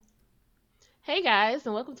Hey guys,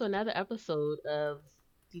 and welcome to another episode of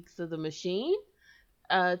Geeks of the Machine.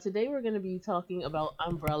 Today we're going to be talking about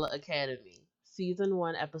Umbrella Academy, season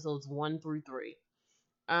one, episodes 1 through 3.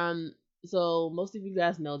 Um, so most of you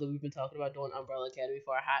guys know that we've been talking about doing Umbrella Academy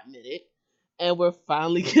for a hot minute, and we're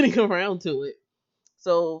finally getting around to it.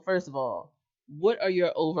 So first of all, what are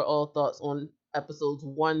your overall thoughts on episodes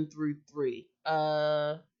 1 through 3?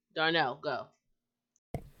 Darnell, go.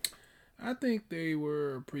 I think they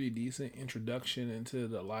were a pretty decent introduction into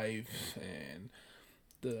the life and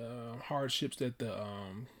the hardships that the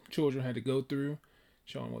children had to go through,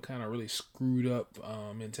 showing what kind of really screwed up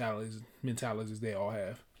mentalities they all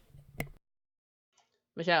have.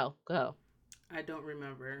 Michelle, go. I don't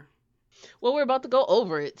remember. Well, we're about to go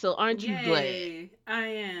over it, so aren't you glad? Yay! I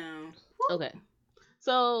am. Okay.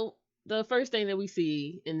 So the first thing that we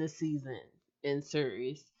see in this season in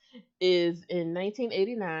series is in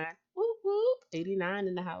 1989. Whoop whoop, 89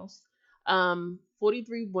 in the house.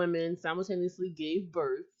 43 women simultaneously gave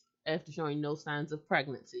birth after showing no signs of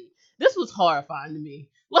pregnancy. This was horrifying to me.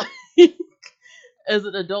 Like, as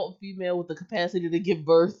an adult female with the capacity to give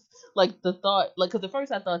birth, like the thought, like, because at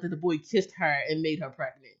first I thought that the boy kissed her and made her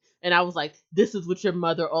pregnant, and I was like, this is what your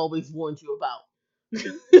mother always warned you about.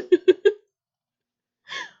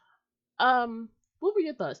 What were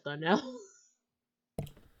your thoughts, Darnell?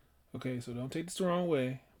 Okay, so don't take this the wrong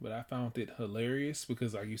way, but I found it hilarious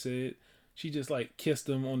because, like you said, she just like kissed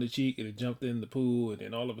him on the cheek and it jumped in the pool, and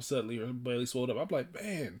then all of a sudden her belly swelled up. I'm like,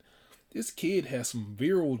 man, this kid has some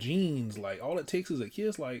virile genes. Like all it takes is a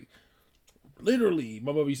kiss. Like literally,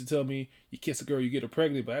 my mother used to tell me, "You kiss a girl, you get her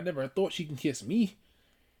pregnant," but I never thought she can kiss me.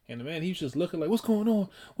 And the man, he was just looking like, "What's going on?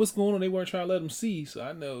 What's going on?" They weren't trying to let him see, so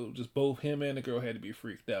I know just both him and the girl had to be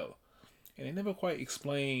freaked out. And they never quite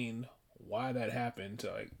explained why that happened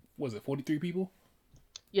to like, was it 43 people?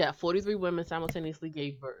 Yeah, 43 women simultaneously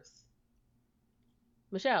gave birth.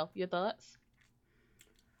 Michelle, your thoughts?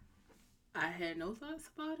 I had no thoughts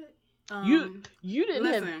about it. You you didn't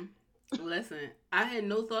have. Listen, listen. I had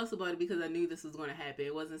no thoughts about it because I knew this was going to happen.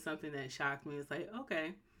 It wasn't something that shocked me. It's like,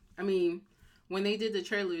 okay. I mean, when they did the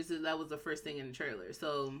trailers, that was the first thing in the trailer.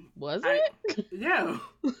 So Was I, it? yeah.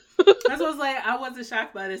 That's what I was like. I wasn't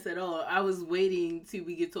shocked by this at all. I was waiting till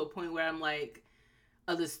we get to a point where I'm like,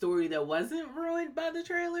 of the story that wasn't ruined by the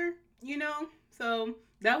trailer, you know? So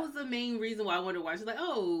that was the main reason why I wanted to watch it. Like,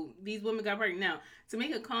 oh, these women got pregnant. Now, to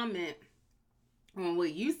make a comment on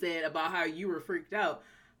what you said about how you were freaked out,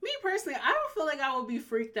 me personally, I don't feel like I would be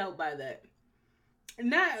freaked out by that.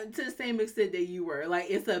 Not to the same extent that you were. Like,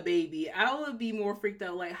 it's a baby. I would be more freaked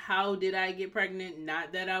out. Like, how did I get pregnant?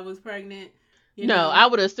 Not that I was pregnant, you No, know? I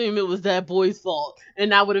would assume it was that boy's fault,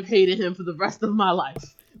 and I would have hated him for the rest of my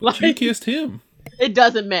life. But you Like, kissed him. it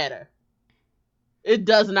doesn't matter. It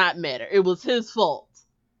does not matter. It was his fault.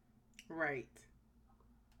 Right.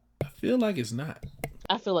 I feel like it's not.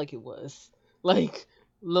 I feel like it was. Like,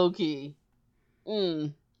 low key.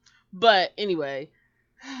 Mm. But anyway,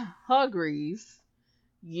 Hargreaves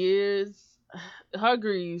years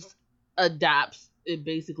Hargreaves adopts and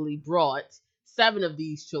basically brought 7 of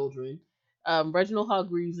these children. Reginald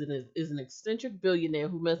Hargreaves is an eccentric billionaire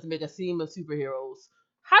who must make a team of superheroes.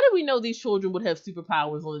 How do we know these children would have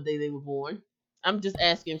superpowers on the day they were born? I'm just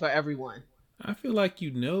asking for everyone. I feel like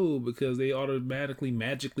you know because they automatically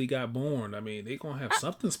magically got born. I mean, they gonna have I,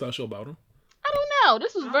 something special about them. I don't know.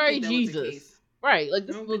 This was I don't very think that was the Jesus, case. right? Like I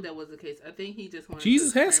this don't was. think that was the case. I think he just wanted to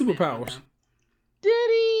Jesus has experiment on superpowers. them. Did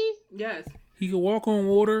he? Yes. He can walk on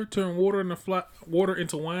water, turn water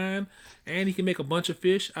into wine, and he can make a bunch of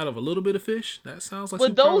fish out of a little bit of fish. That sounds like Were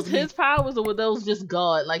superpowers those to me. his powers or were those just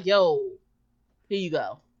God? Like, yo, here you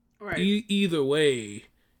go. Right. Either way,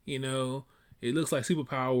 you know, it looks like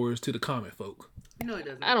superpowers to the common folk. No, it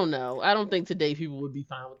doesn't. I don't know. I don't think today people would be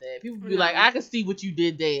fine with that. People would be like, No. I can see what you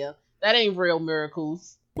did there. That ain't real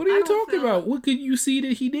miracles. What are I you don't talking feel- about? What could you see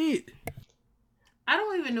that he did? I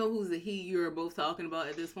don't even know who's the he you're both talking about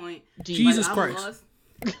at this point. Jesus I'm Christ. lost.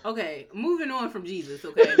 Okay, moving on from Jesus,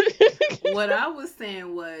 okay? What I was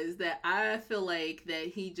saying was that I feel like that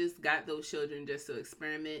he just got those children just to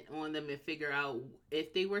experiment on them and figure out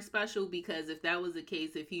if they were special, because if that was the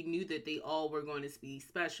case, if he knew that they all were going to be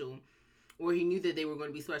special, or he knew that they were going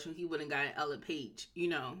to be special, he wouldn't got Ella Page, you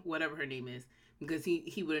know, whatever her name is, because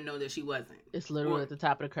he would have known that she wasn't. It's literally Or- at the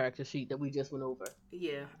top of the character sheet that we just went over.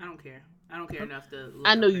 Yeah, I don't care. I don't care enough to look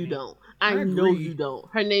I know up her you name. don't. I I know agree. you don't.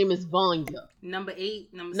 Her name is Vanya. Number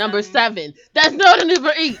 8, Number 7. That's not a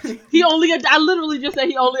number 8. He only. I literally just said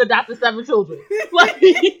he only adopted 7 children. Like,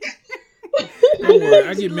 Don't worry,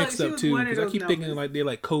 I She- get look, mixed she up was too one of because I those keep thinking numbers. like they're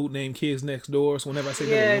like code name kids next door. So whenever I say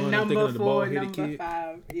Yeah, number 1, I'm thinking number of the 4, bald headed number kid.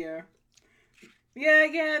 5, yeah.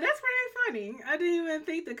 Yeah, that's pretty funny. I didn't even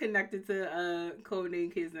think to connect it to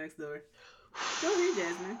Codename Kids Next Door. Go ahead,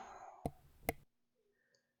 Jasmine.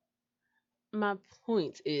 My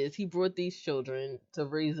point is, he brought these children to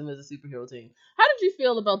raise them as a superhero team. How did you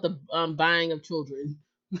feel about the buying of children?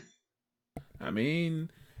 I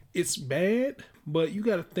mean, it's bad, but you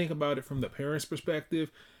got to think about it from the parents'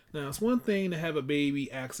 perspective. Now, it's one thing to have a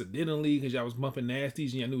baby accidentally because y'all was bumping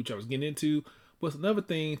nasties and y'all knew what y'all was getting into. But it's another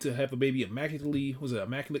thing to have a baby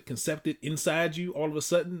immaculate concepted inside you all of a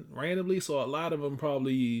sudden, randomly. So a lot of them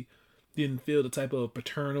probably didn't feel the type of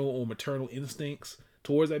paternal or maternal instincts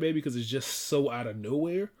towards that baby because it's just so out of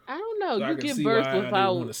nowhere. I don't know. So I You can give see birth why they would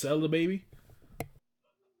want without to sell the baby.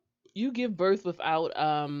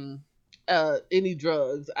 any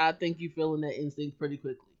drugs. I think you feeling that instinct pretty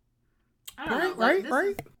quickly. I don't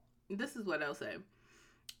know. This is what I'll say.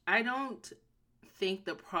 I don't think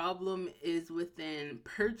the problem is within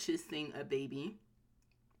purchasing a baby.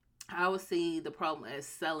 I would see the problem as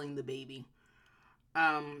selling the baby.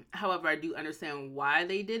 However, I do understand why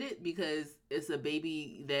they did it because it's a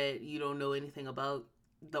baby that you don't know anything about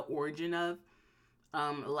the origin of.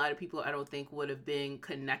 A lot of people I don't think would have been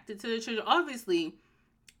connected to the children. Obviously,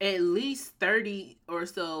 at least 30 or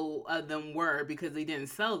so of them were because they didn't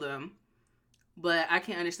sell them. But I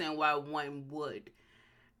can't understand why one would.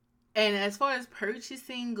 And as far as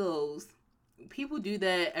purchasing goes, people do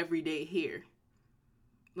that every day here.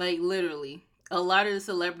 Like literally. A lot of the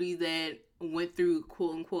celebrities that went through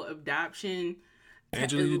quote unquote adoption.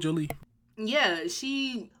 Angelina Jolie. Yeah,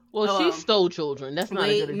 she. Well, she stole children. That's not a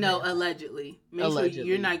good example. No, allegedly. Allegedly. Sure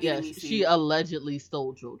you're not getting me sued. She allegedly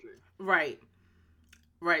stole children. Right.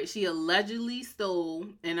 She allegedly stole,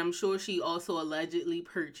 and I'm sure she also allegedly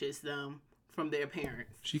purchased them from their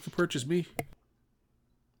parents. She could purchase me.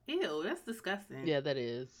 Ew, that's disgusting. Yeah, that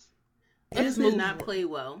is. This did not play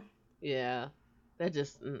well. Yeah, that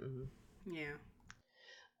just.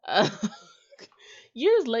 Yeah.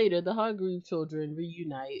 Years later, the Hargreave children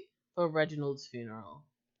reunite for Reginald's funeral.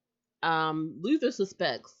 Luther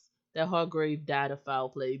suspects that Hargrave died of foul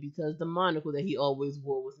play because the monocle that he always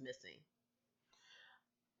wore was missing.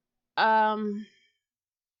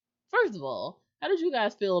 First of all, how did you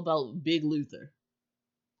guys feel about Big Luther?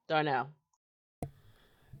 Darnell.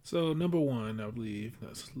 So number one, I believe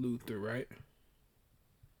that's Luther, right?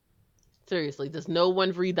 Seriously, does no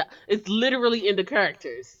one read that? It's literally in the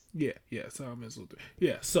characters. Yeah, Thomas Luther.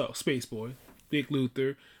 Yeah, so Space Boy, Big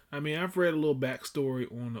Luther. I mean, I've read a little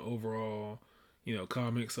backstory on the overall,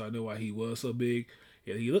 comics, so I know why he was so big.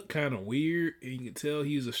 Yeah, he looked kind of weird, and you could tell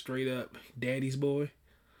he was a straight up daddy's boy.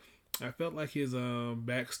 I felt like his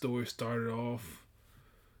backstory started off,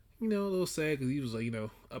 a little sad because he was like,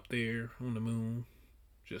 up there on the moon,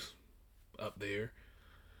 just up there.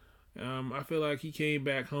 I feel like he came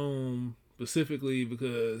back home specifically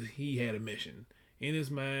because he had a mission. In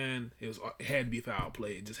his mind, it had to be foul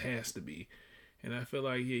play. It just has to be. And I feel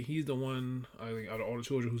like he's the one, I think, out of all the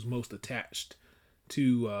children who's most attached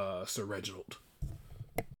to Sir Reginald.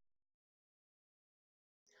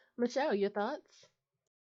 Michelle, your thoughts?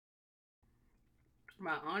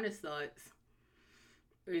 My honest thoughts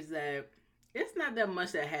is that it's not that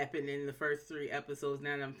much that happened in the first 3 episodes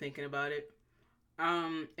now that I'm thinking about it.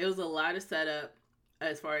 It was a lot of setup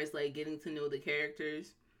as far as like getting to know the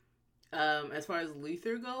characters. As far as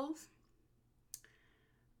Luther goes,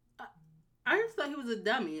 I just thought he was a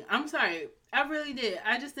dummy. I'm sorry. I really did.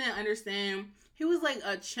 I just didn't understand. He was like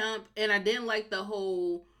a chump, and I didn't like the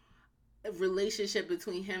whole relationship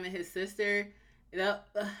between him and his sister.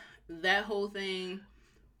 That whole thing.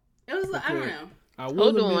 It was like, okay. I don't know.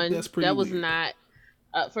 Hold on. That was weird. Not.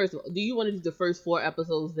 First of all, do you want to do the first 4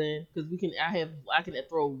 episodes then? Because I can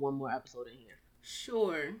throw one more episode in here.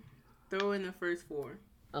 Sure. Throw in the first 4.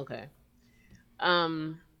 Okay.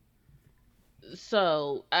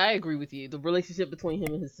 So I agree with you. The relationship between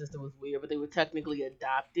him and his sister was weird, but they were technically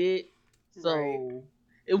adopted, so right.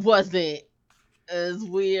 It wasn't as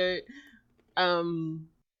weird. And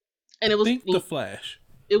it was the Flash.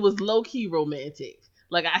 It was low key romantic.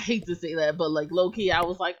 Like, I hate to say that, but like low key, I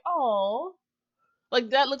was like, oh, like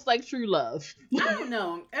that looks like true love. I don't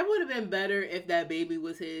know. It would have been better if that baby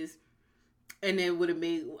was his. And it would have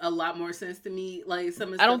made a lot more sense to me. Like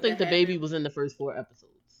some of the I don't think the baby was in the first 4 episodes.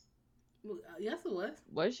 Yes, it was.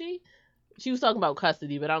 Was she? She was talking about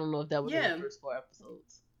custody, but I don't know if that was in the first 4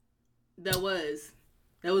 episodes. That was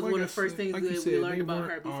one of the first things that we learned about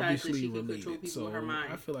her. Besides that she could control people with her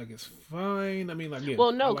mind. I feel like it's fine. I mean, like, yeah,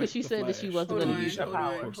 well, no, because she said that she wasn't going to use her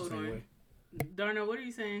power. Hold on. Darna, what are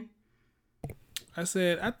you saying? I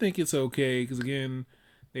said I think it's okay because again,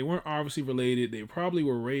 they weren't obviously related. They probably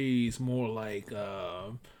were raised more like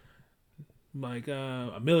like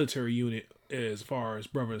a military unit as far as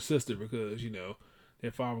brother and sister because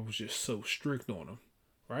their father was just so strict on them,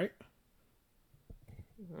 right?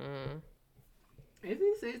 Mm. If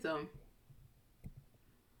you say so.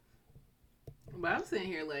 But I'm sitting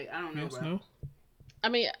here like, I don't know, Yes, bro. no, I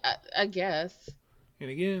mean, I guess. and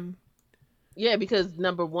again, Yeah, because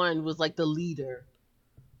number one was like the leader.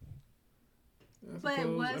 I But suppose.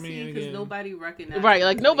 I was he? mean, Because again, nobody recognized Right, him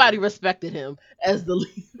like as nobody leader. respected him as the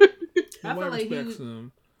leader. I feel nobody like respects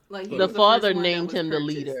him. he The But was the first father one that named was him the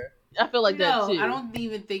purchased. leader. I feel like that No, I too. don't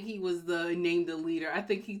even think he was the named the leader. I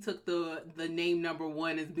think he took the name number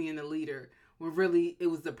one as being the leader, when really it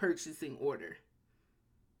was the purchasing order.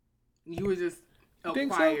 You were just you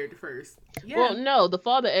think so? acquired first. Yeah. Well, no, the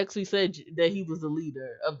father actually said that he was the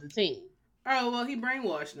leader of the team. Oh well, he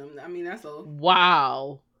brainwashed them. I mean, that's all.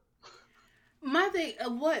 Wow. My thing,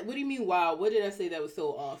 what? What do you mean? Wow, what did I say that was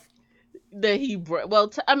so off? That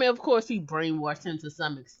I mean, of course he brainwashed him to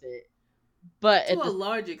some extent, but To at a the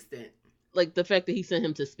large extent. like the fact that he sent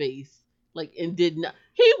him to space, like and did not,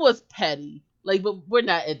 he was petty. Like, but we're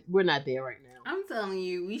not there right now. I'm telling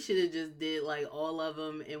you, we should have just did like all of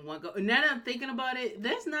them in one go. Now that I'm thinking about it,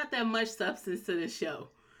 there's not that much substance to the show.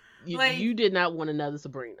 You did not want another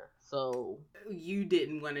Sabrina, so You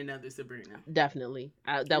didn't want another Sabrina, definitely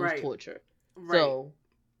that was right? torture. Right. So,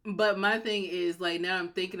 but my thing is, like, now I'm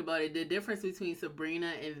thinking about it, the difference between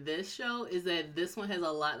Sabrina and this show is that this one has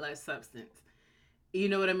a lot less substance. You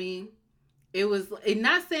know what I mean? It was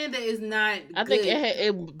not saying that it's not I good. think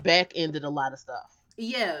it back ended a lot of stuff.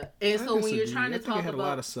 Yeah, and so when you're trying to think talk it had about a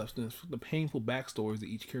lot of substance, the painful backstories that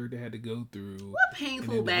each character had to go through. what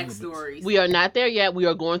painful and then the backstories. We are not there yet. We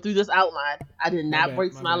are going through this outline. I did not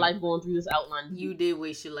waste my life going through this outline. You did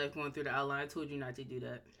waste your life going through the outline. I told you not to do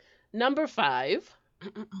that. Number 5.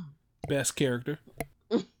 Best character.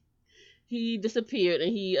 He disappeared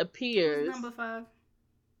and he appears. Who's number 5?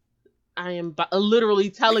 I am literally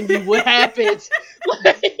telling you what happened.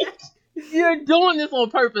 Like, you're doing this on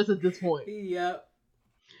purpose at this point. Yep.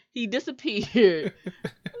 He disappeared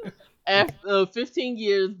after 15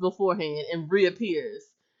 years beforehand and reappears.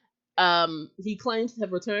 He claims to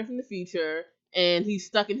have returned from the future, and he's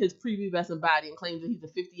stuck in his prepubescent body and claims that he's a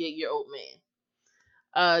 58-year-old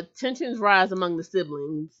man. Tensions rise among the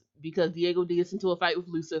siblings because Diego gets into a fight with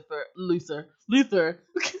Luther.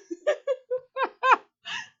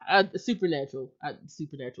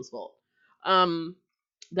 Supernatural's fault.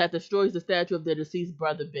 That destroys the statue of their deceased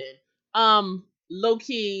brother Ben. Low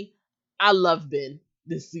key, I love Ben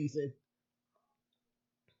this season.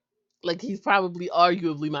 Like, he's probably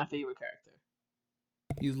arguably my favorite character.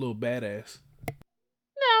 He's a little badass.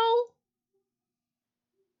 No.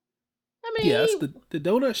 I mean, yes, the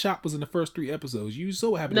donut shop was in the first 3 episodes. You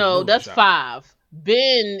so happy. No, that's shop. 5.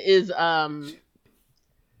 Ben is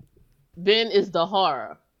the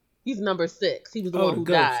horror. He's number 6. He was the one who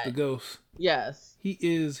died. The ghost. Yes.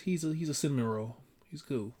 He's a cinnamon roll. He's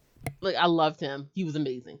cool. Like, I loved him. He was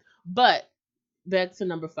amazing. But back to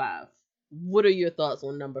number 5. What are your thoughts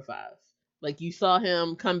on number 5? Like, you saw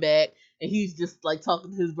him come back and he's just like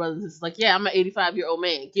talking to his brothers. It's like, yeah, I'm an 85-year-old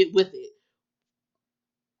man. Get with it.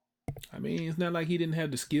 I mean, it's not like he didn't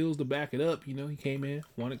have the skills to back it up. He came in,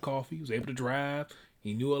 wanted coffee, was able to drive.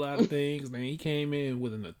 He knew a lot of things. Then he came in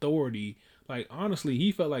with an authority. Like, honestly,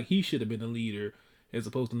 he felt like he should have been the leader as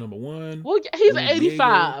opposed to number 1. Well, he's an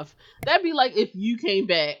 85. That'd be like if you came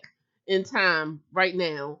back in time right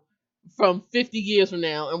now from 50 years from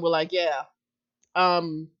now and were like, yeah,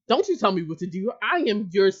 don't you tell me what to do. I am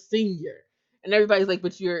your senior. And everybody's like,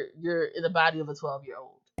 but you're in the body of a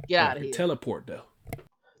 12-year-old. Get out of here. Teleport, though.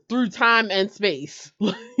 Through time and space.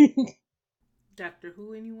 Doctor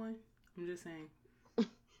Who, anyone? I'm just saying.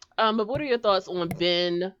 But what are your thoughts on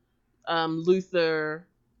Ben, Luther,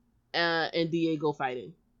 and Diego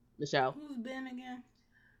fighting? Michelle? Who's Ben again?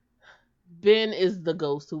 Ben is the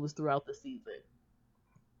ghost who was throughout the season.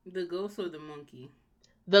 The ghost or the monkey?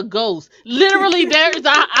 The ghost. Literally, there's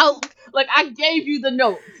like, I gave you the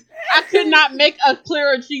notes. I could not make a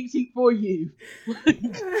clearer cheat sheet for you.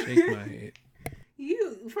 Shake my head.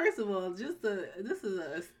 You, first of all, this is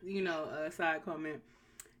a side comment.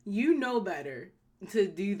 You know better to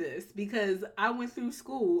do this because I went through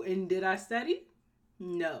school and did I study?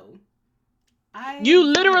 No. You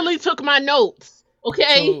literally took my notes.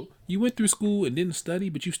 Okay. So you went through school and didn't study,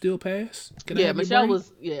 but you still passed?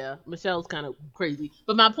 Michelle's kind of crazy.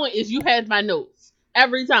 But my point is, you had my notes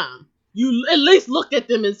every time. You at least looked at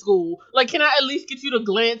them in school. Like, can I at least get you to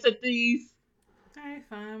glance at these? Alright,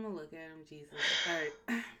 fine. I'm gonna look at him, Jesus.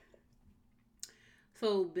 Alright.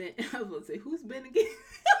 So, Ben, I was gonna say, who's Ben again?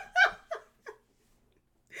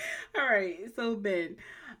 Alright, so Ben.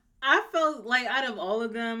 I felt like out of all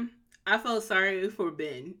of them, I felt sorry for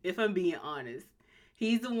Ben, if I'm being honest.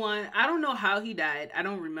 He's the one, I don't know how he died. I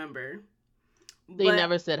don't remember. They But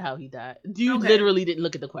never said how he died. You okay. literally didn't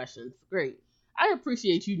look at the questions. Great. I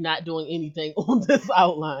appreciate you not doing anything on this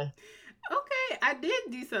outline. Okay, I did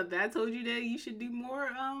do something. I told you that you should do more.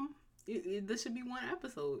 This should be one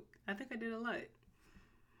episode. I think I did a lot.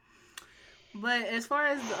 But as far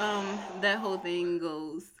as that whole thing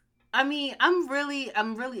goes, I mean, I'm really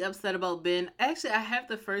upset about Ben. Actually, I have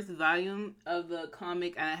the first volume of the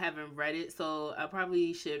comic and I haven't read it, so I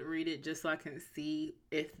probably should read it just so I can see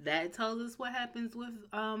if that tells us what happens with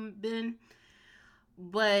Ben.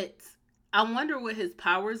 But I wonder what his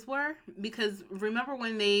powers were, because remember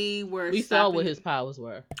when they were We saw what his powers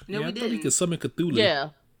were. No, yeah, we I thought he didn't. could summon Cthulhu. Yeah.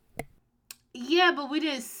 Yeah, but we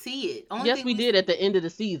didn't see it. Only Yes, thing we did at the end of the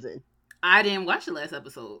season. I didn't watch the last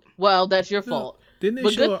episode. Well, that's your No. fault. Didn't they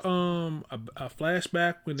But show a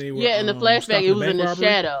flashback when they were? Yeah, in the flashback, stopping it was bank in the robbery?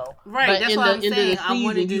 shadow. Right, But that's in what the I'm end of the saying. I season,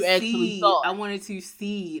 wanted to you actually see. saw it. I wanted to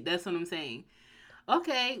see. That's what I'm saying.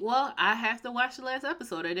 Okay, well, I have to watch the last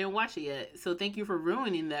episode. I didn't watch it yet, so thank you for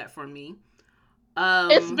ruining that for me.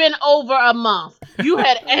 It's been over a month. You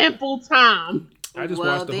had ample time. I just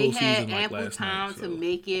well, watched the they whole had season like ample last time night. to So.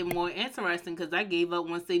 make it more interesting because I gave up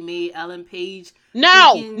once they made Ellen Page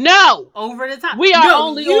No, freaking no. over the top. We are No,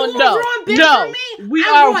 only you on no. ruined Ben No, for me. we I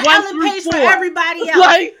are ruined 1 Ellen through Page 4. for everybody else.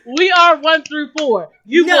 Like, we are 1 through 4.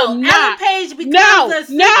 You no, will not. Ellen Page becomes No, a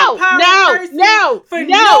no, superpower no, person no, for no,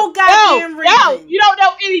 no goddamn reason. No, you don't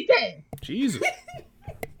know anything. Jesus.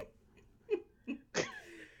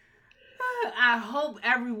 I hope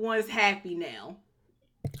everyone's happy now.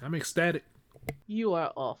 I'm ecstatic. You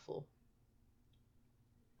are awful.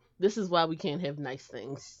 This is why we can't have nice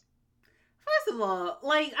things. First of all,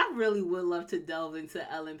 like, I really would love to delve into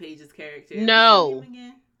Ellen Page's character. No. What's her name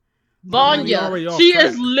again? We Vanya, already off she track.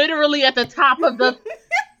 is literally at the top of the...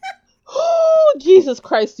 Oh, Jesus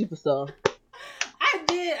Christ, superstar.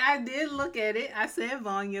 I did look at it. I said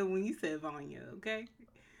Vanya when you said Vanya, okay?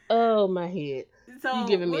 Oh, my head. So You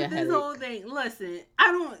giving me with a this headache. whole thing, listen,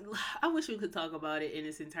 I wish we could talk about it in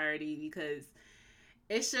its entirety because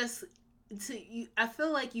it's just I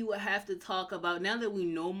feel like you would have to talk about, now that we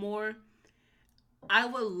know more, I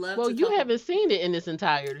would love Well, to you talk haven't seen it in its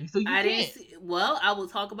entirety, so you I can't. didn't see, well, I will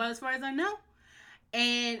talk about it as far as I know.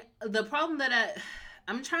 And the problem that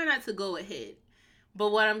I'm trying not to go ahead,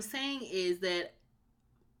 but what I'm saying is that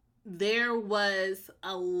there was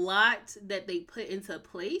a lot that they put into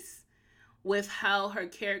place with how her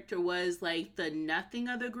character was like the nothing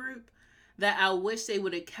of the group, that I wish they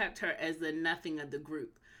would have kept her as the nothing of the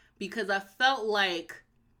group, because I felt like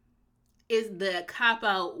the cop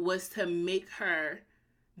out was to make her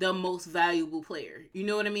the most valuable player. You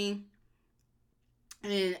know what I mean?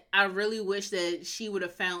 And I really wish that she would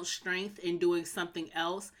have found strength in doing something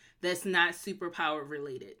else that's not superpower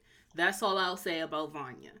related. That's all I'll say about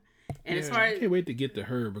Vanya. And as far I as can't wait to get to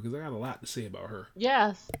her because I got a lot to say about her.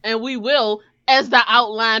 Yes, and we will as the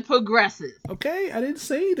outline progresses. Okay, I didn't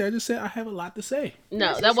say that. I just said I have a lot to say.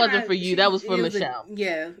 No, she's that wasn't trying- for you. she- That was for it Michelle.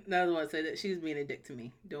 Yeah, that was what I said. That she's being a dick to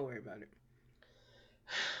me. Don't worry about it.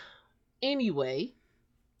 Anyway,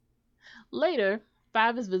 later,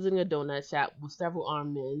 Five is visiting a donut shop with several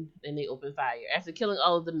armed men, and they open fire. After killing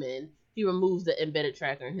all of the men, he removes the embedded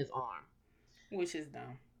tracker in his arm. Which is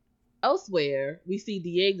dumb. Elsewhere, we see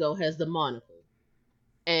Diego has the monocle,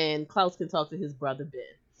 and Klaus can talk to his brother Ben.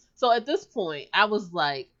 So at this point, I was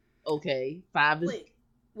like, okay, Five is...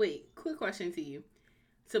 Wait. Quick question to you,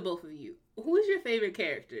 to both of you. Who is your favorite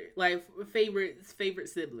character? Like favorite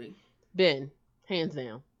sibling? Ben, hands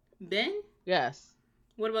down. Ben? Yes.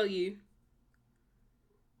 What about you?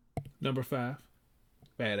 Number 5,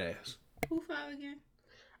 badass. Who 5 again?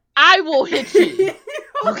 I will hit you.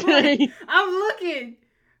 Okay. I'm looking.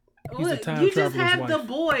 He's the Look, time you just traveler's have the wife.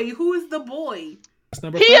 boy. Who is the boy? That's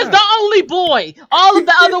number He 5. is the only boy. All of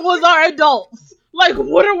the other ones are adults. Like,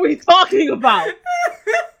 what are we talking about?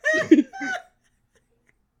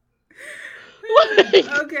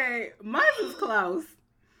 Okay, mine is Klaus.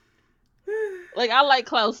 Like, I like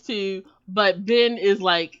Klaus too, but Ben is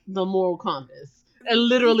like the moral compass. And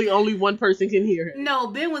literally only one person can hear him. No,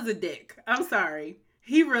 Ben was a dick. I'm sorry.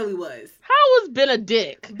 He really was. How has Ben a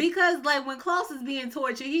dick? Because, like, when Klaus is being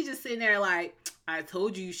tortured, he's just sitting there like, I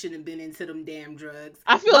told you shouldn't have been into them damn drugs.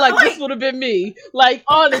 I feel But, like this would have been me. Like,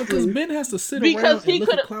 Because honestly. Ben has to sit Because around he and look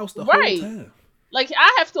could've- at Klaus the right. whole time. Like,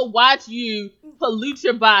 I have to watch you pollute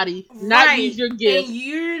your body, not use your gifts. And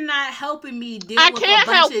you're not helping me deal I with can't a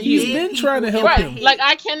bunch help of you. He's dead been trying to people help in my him. head. Like,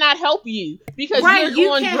 I cannot help you because Right, you're you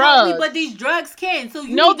on can't drugs. help me, but these drugs can. So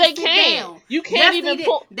you No, need to they sit can't. down. You can't Yes, even they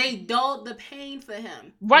pull. did. They dulled the pain for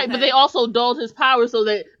him. Right, but Okay? they also dulled his power so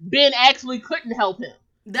that Ben actually couldn't help him.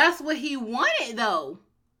 That's what he wanted, though.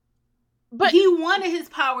 But he wanted his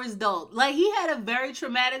powers dulled. Like, he had a very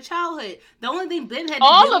traumatic childhood. The only thing Ben had to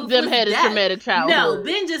all deal of with them was had a death. traumatic childhood. No,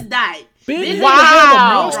 Ben just died. Ben had Wow. to have a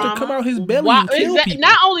Wow. monster Drama. come out his belly and kill people.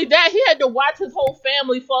 Not only that, he had to watch his whole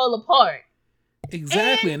family fall apart.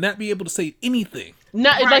 Exactly, and not be able to say anything.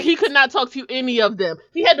 Not Right. like he could not talk to any of them.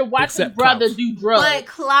 He had to watch Except his brother Klaus. do drugs. But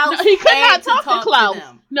Klaus No, he could had not talk to Klaus.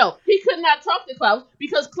 them. No, he could not talk to Klaus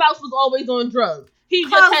because Klaus was always on drugs. He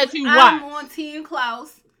Klaus, just had to I'm watch. on Team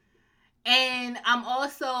Klaus. And I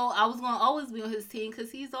was going to always be on his team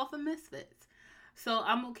because he's off of Misfits. So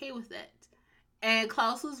I'm okay with that. And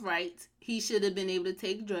Klaus was right. He should have been able to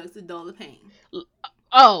take drugs to dull the pain.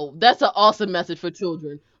 Oh, that's an awesome message for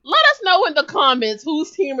children. Let us know in the comments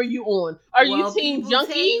whose team are you on. Are you team people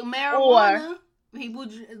junkie take or marijuana? People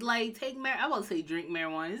like take I won't say drink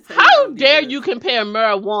marijuana. It's how terrible. dare you compare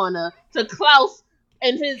marijuana to Klaus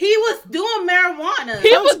and his? He was doing marijuana. He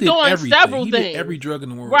Klaus was did doing everything. several He things. did every drug in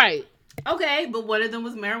the world. Right. Okay, but one of them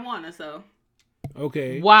was marijuana. So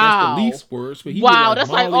Okay. Wow. That's the least worst. But he Wow, did that's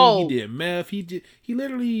like, Molly, oh. He did meth. He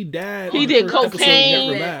literally died. He on the did first episode and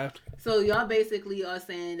cocaine. never laughed. So y'all basically are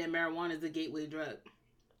saying that marijuana is a gateway drug.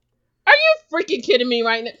 Are you freaking kidding me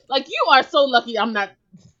right now? Like, you are so lucky I'm not.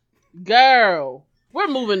 Girl, we're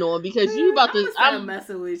moving on because you about to. I'm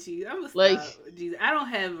messing with you. I'm gonna like- stop. Jesus, I don't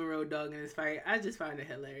have a real dog in this fight. I just find it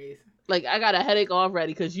hilarious. Like, I got a headache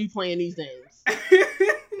already because you playing these games.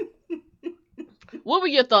 What were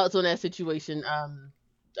your thoughts on that situation?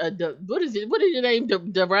 What is it? What is your name?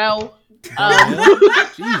 Darrell.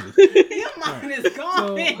 Jesus. Your mind is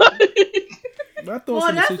gone. My thoughts Well,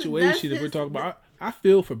 on the that's situation that we're his- talking about, I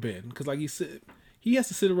feel for Ben because, like you said, he has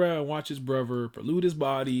to sit around and watch his brother pollute his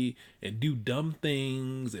body and do dumb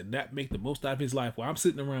things and not make the most out of his life. While I'm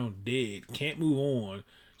sitting around dead, can't move on,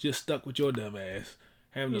 just stuck with your dumb ass,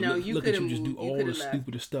 having to No, you look at you could've just do moved. You all the could've left.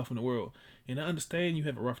 stupidest stuff in the world. And I understand you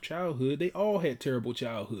have a rough childhood. They all had terrible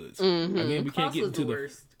childhoods. Mhm. Again, we can't Klaus get was into the the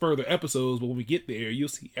worst. further episodes, but when we get there, you'll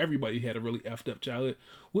see everybody had a really effed up childhood,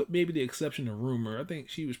 with maybe the exception of Rumor. I think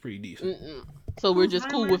she was pretty decent. So we're Who's just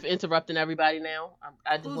cool Rumor? with interrupting everybody now.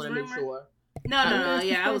 I just Who's want to make Rumor? sure. No. asked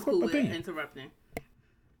you Yeah, for I a was quick cool with opinion. interrupting.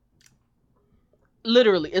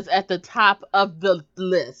 Literally, it's at the top of the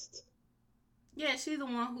list. Yeah, she's the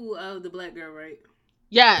one who the black girl, right?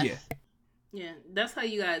 Yes. Yeah. Yeah, that's how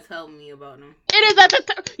you guys tell me about them. It is at the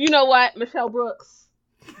top. You know what, Michelle Brooks?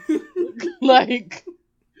 Like,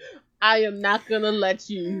 I am not gonna let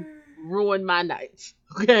you ruin my night.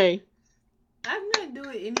 Okay. I'm not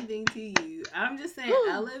doing anything to you. I'm just saying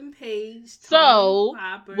Ellen Page. So, Tom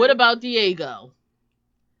Hopper. what about Diego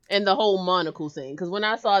and the whole monocle thing? Because when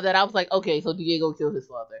I saw that, I was like, okay, so Diego killed his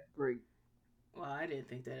father. Great. Well, I didn't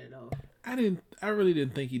think that at all. I really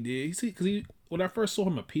didn't think he did. You see, because when I first saw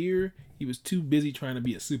him appear, he was too busy trying to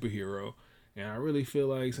be a superhero. And I really feel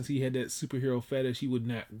like since he had that superhero fetish, he would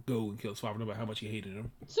not go and kill his father, no matter how much he hated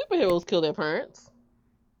him. Superheroes kill their parents.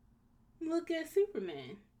 Look at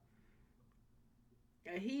Superman.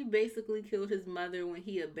 He basically killed his mother when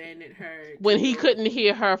he abandoned her. When he couldn't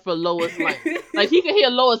hear her for Lois Lane. Like, he could hear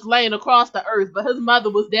Lois Lane across the earth, but his mother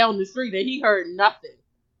was down the street and he heard nothing.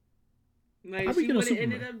 Like, How we she get on would have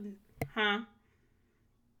ended up, Superman?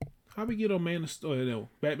 How we get on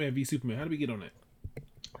Batman v Superman? How do we get on that?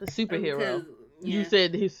 The superhero. Because, yeah. You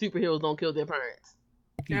said his superheroes don't kill their parents.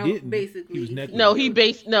 He No, didn't. basically, He was he-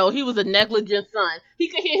 negligent. He was a negligent son. He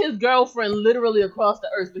could hear his girlfriend literally across the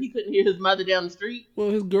earth, but he couldn't hear his mother down the street. Well,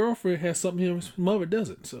 his girlfriend has something his mother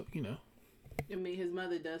doesn't, so, you know. I mean, his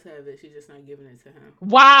mother does have it. She's just not giving it to him.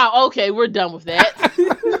 Wow, okay, we're done with that.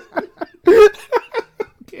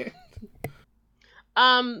 Okay.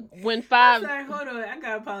 When five Sorry, hold on. I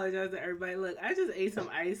gotta apologize to everybody. Look, I just ate some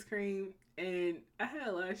ice cream and I had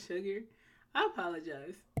a lot of sugar. I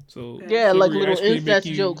apologize. So, yeah, like sugary little ice cream make incest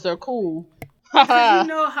you- jokes are cool. Because you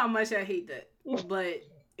know how much I hate that. But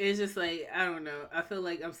it's just like, I don't know. I feel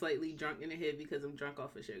like I'm slightly drunk in the head because I'm drunk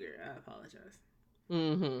off of sugar. I apologize.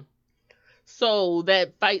 Mm-hmm. So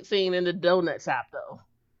that fight scene in the donut shop, though.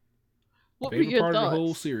 What were Favorite your part thoughts? of the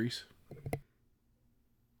whole series.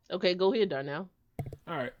 Okay, go ahead, Darnell.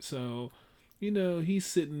 All right, so he's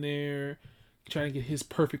sitting there trying to get his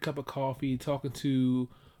perfect cup of coffee, talking to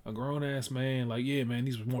a grown ass man, like, yeah, man,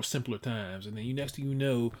 these were more simpler times. And then you next thing you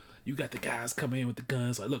know, you got the guys coming in with the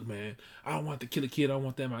guns, like, look, man, I don't want to kill a kid, I don't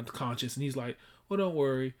want that in my conscience. And he's like, well, don't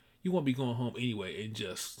worry, you won't be going home anyway, and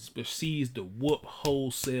just proceeds to whoop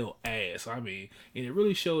wholesale ass. I mean, and it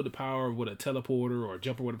really showed the power of what a teleporter or a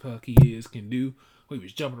jumper, what the fuck he is, can do. He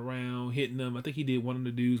was jumping around, hitting them. I think he did one of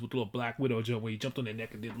the dudes with the little Black Widow jump where he jumped on their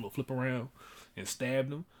neck and did a little flip around and stabbed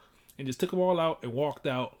them, and just took them all out and walked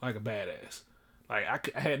out like a badass.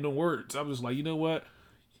 Like, I had no words. I was just like, you know what?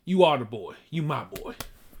 You are the boy. You my boy.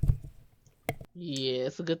 Yeah,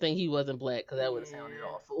 it's a good thing he wasn't black because that would have sounded Yeah.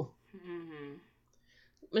 awful. Mm-hmm.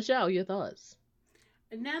 Michelle, your thoughts?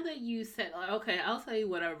 Now that you said, okay, I'll tell you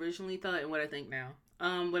what I originally thought and what I think now.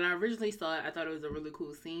 When I originally saw it, I thought it was a really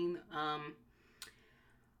cool scene.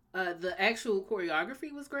 The actual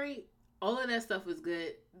choreography was great. All of that stuff was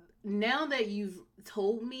good. Now that you've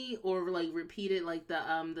told me or like repeated like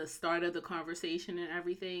the start of the conversation and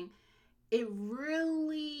everything, it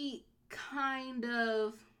really kind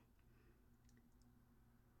of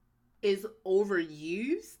is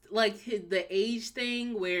overused. Like the age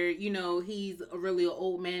thing where, he's a really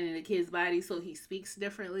old man in a kid's body, so he speaks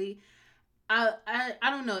differently. I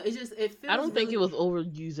don't know. It feels I don't think really, it was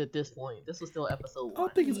overused at this point. This was still episode I one.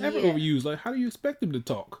 don't think it's ever Yeah. overused. Like, how do you expect him to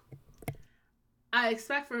talk? I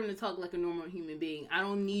expect for him to talk like a normal human being. I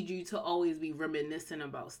don't need you to always be reminiscent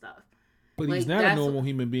about stuff. But Like, he's not a that's- normal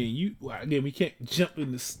human being. Again, we can't jump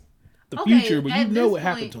in the Okay, future, but you at know this what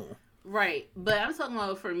happened point- to him. Right. But I'm talking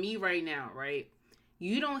about for me right now, right?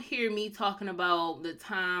 You don't hear me talking about the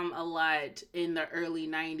time a lot in the early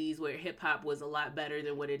 90s where hip hop was a lot better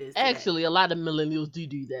than what it is today. Actually, a lot of millennials do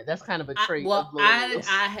that. That's kind of a trait of I millennials.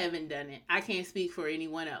 haven't done it. I can't speak for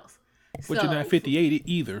anyone else. But you're not 58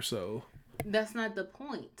 either, so. That's not the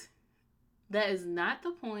point. That is not the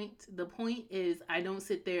point. The point is I don't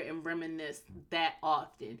sit there and reminisce that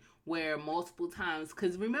often where multiple times,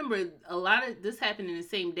 because remember, a lot of this happened in the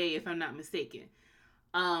same day, if I'm not mistaken.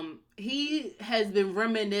 He has been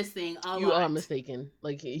reminiscing a lot. You are mistaken.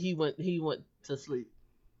 Like he went to sleep.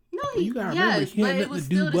 No, Well, you gotta remember, yes, he but had it nothing was to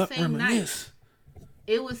still do the but same night. reminisce.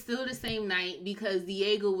 It was still the same night because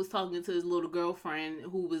Diego was talking to his little girlfriend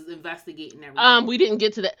who was investigating everything. We didn't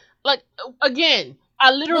get to that. Like again,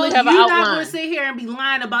 I literally Well, have an you're not outline. going to sit here and be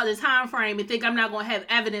lying about the time frame and think I'm not going to have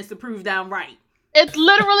evidence to prove that I'm right. It's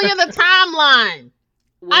literally in the timeline.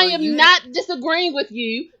 Well, I am not disagreeing with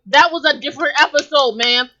you. That was a different episode,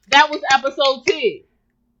 ma'am. That was episode 2.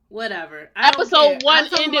 Whatever. I don't Episode care. 1 I'm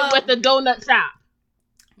talking ended about- with the donut shop.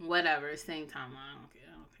 Whatever. Same timeline.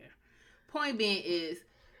 I don't care. Point being is,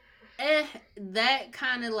 that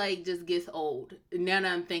kind of like just gets old. Now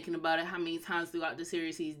that I'm thinking about it, how many times throughout the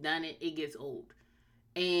series he's done it, it gets old.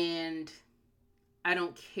 And I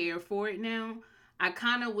don't care for it now. I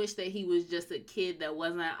kind of wish that he was just a kid that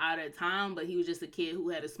wasn't out of time, but he was just a kid who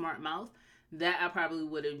had a smart mouth. That I probably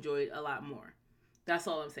would have enjoyed a lot more. That's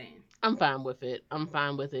all I'm saying. I'm fine with it. I'm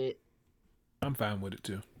fine with it. I'm fine with it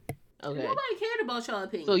too. Okay. Nobody cared about your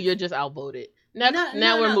opinion. So you're just outvoted. Now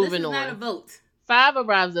we're moving this is on. not a vote. 5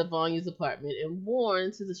 arrives at Vanya's apartment and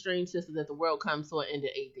warns to the strange sister that the world comes to an end in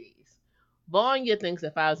 8 days. Vanya thinks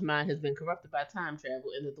that 5's mind has been corrupted by time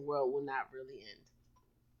travel and that the world will not really end.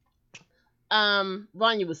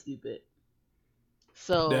 Vanya was stupid.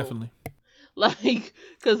 So Definitely. like,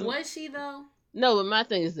 cause Was she though? no, but my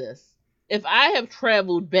thing is this: if I have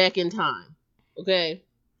traveled back in time, okay,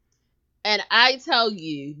 and I tell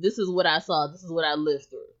you this is what I saw, this is what I lived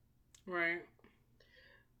through, Right.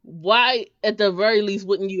 why, at the very least,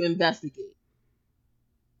 wouldn't you investigate?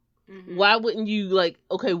 Mm-hmm. Why wouldn't you, like,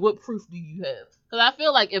 okay, what proof do you have? Because I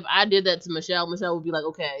feel like if I did that to Michelle, Michelle would be like,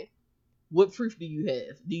 okay, what proof do you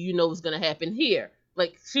have? Do you know what's going to happen here?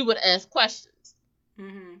 Like, she would ask questions.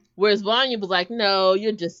 Mm-hmm. Whereas Vanya was like, no,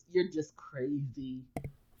 you're just crazy.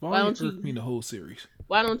 Vanya don't you- irked me the whole series.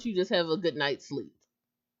 Why don't you just have a good night's sleep?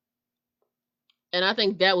 And I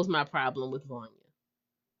think that was my problem with Vanya.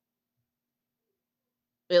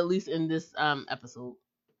 At least in this episode.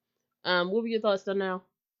 What were your thoughts, though, now?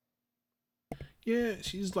 Yeah,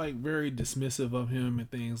 she's like very dismissive of him and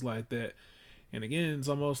things like that. And again, it's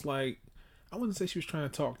almost like, I wouldn't say she was trying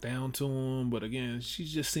to talk down to him, but again, she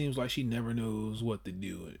just seems like she never knows what to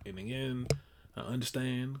do. And again, I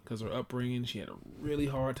understand because her upbringing, she had a really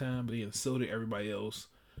hard time, but again, so did everybody else.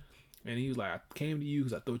 And he was like, I came to you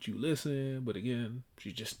because I thought you listened, but again,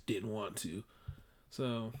 she just didn't want to.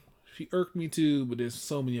 So she irked me too, but there's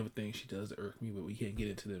so many other things she does that irk me, but we can't get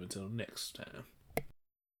into them until next time.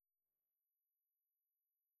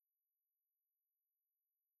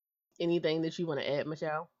 Anything that you want to add,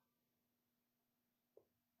 Michelle?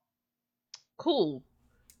 Cool.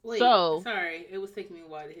 Wait, So sorry, it was taking me a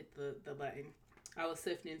while to hit the button. I was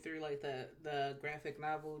sifting through like the graphic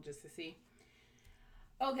novel just to see.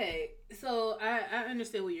 Okay, so I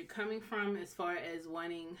understand where you're coming from as far as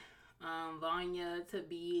wanting Vanya to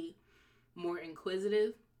be more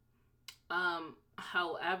inquisitive.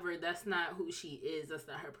 However, that's not who she is. That's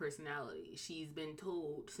not her personality. She's been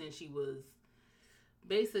told since she was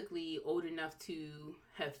basically old enough to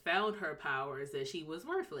have found her powers that she was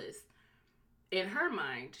worthless. In her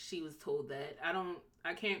mind, she was told that.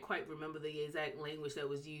 I can't quite remember the exact language that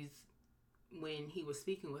was used when he was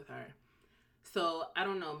speaking with her. So I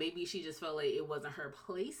don't know. Maybe she just felt like it wasn't her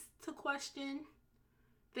place to question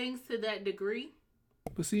things to that degree.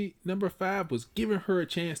 But see, number 5 was giving her a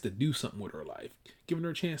chance to do something with her life, giving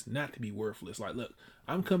her a chance not to be worthless. Like, look,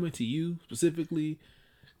 I'm coming to you specifically,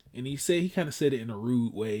 and he kind of said it in a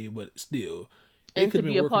rude way, but still, they and could to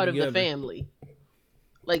have be been a working part of the together. family.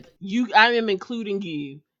 Like I am including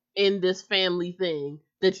you in this family thing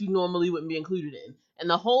that you normally wouldn't be included in. And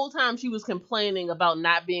the whole time she was complaining about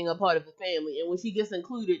not being a part of the family, and when she gets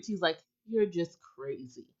included, she's like, "You're just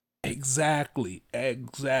crazy." Exactly.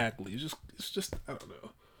 It's just I don't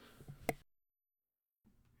know.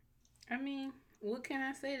 I mean, what can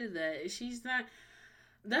I say to that? She's not.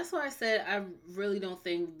 That's why I said I really don't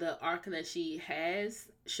think the arc that she has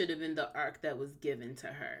should have been the arc that was given to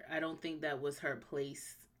her. I don't think that was her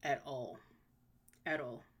place at all. At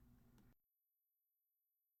all.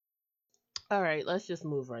 All right, let's just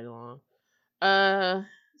move right along. Uh,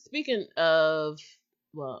 speaking of,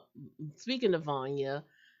 well, speaking of Vanya,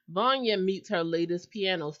 Vanya meets her latest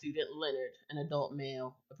piano student, Leonard, an adult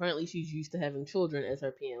male. Apparently, she's used to having children as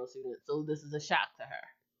her piano student, so this is a shock to her.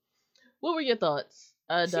 What were your thoughts,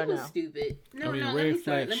 She was Darnell? stupid. I No, mean, no, let me red start.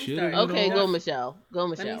 flag Let me should have start. went Okay, go off Michelle. Go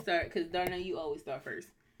Let me Michelle. start because Darnell, you always start first.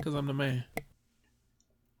 because I'm the man.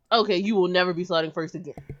 Okay, you will never be starting first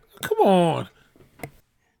again. Come on.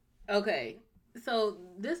 Okay, so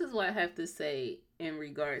this is what I have to say in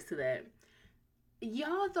regards to that.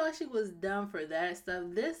 Y'all thought she was dumb for that stuff.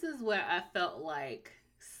 This is where I felt like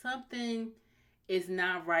something is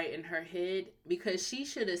not right in her head because she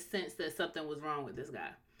should have sensed that something was wrong with this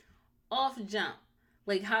guy. Off jump.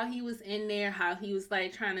 Like how he was in there, how he was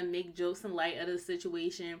like trying to make jokes and light of the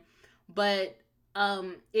situation. But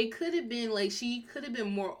it could have been like she could have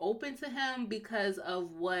been more open to him because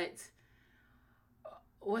of what's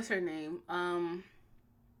her name?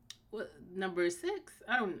 What number 6?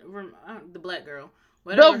 I don't the black girl.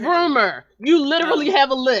 The Whatever her name is. rumor. You literally Oh, have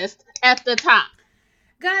a list at the top.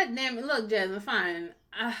 God damn it. Look, Jasmine, fine.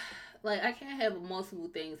 Like, I can't have multiple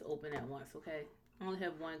things open at once, okay? I only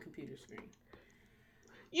have one computer screen.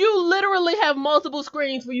 You literally have multiple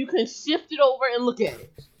screens where you can shift it over and look at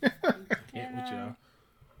it. Can't with y'all.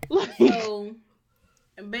 Like, So,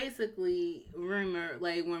 basically, Rumor,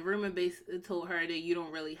 like, when Rumor told her that you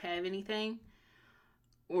don't really have anything,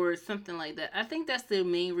 or something like that. I think that's the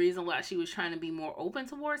main reason why she was trying to be more open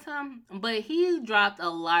towards him. But he dropped a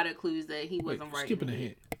lot of clues that he wasn't right. Skipping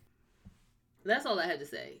ahead. That's all I had to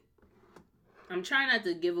say. I'm trying not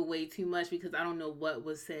to give away too much because I don't know what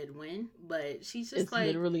was said when, but she's just it's like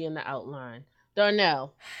literally in the outline.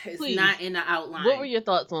 Darnell, it's please, not in the outline. what were your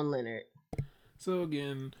thoughts on Leonard? So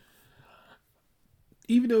again,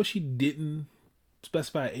 even though she didn't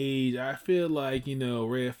specify age, I feel like,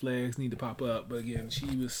 red flags need to pop up. But again,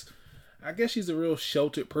 I guess she's a real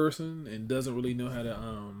sheltered person and doesn't really know how to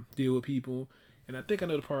deal with people. And I think I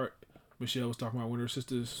know the part Michelle was talking about when her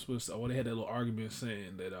sisters they had that little argument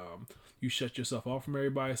saying that you shut yourself off from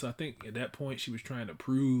everybody. So I think at that point she was trying to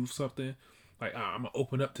prove something. Like, I'm gonna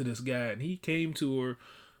open up to this guy, and he came to her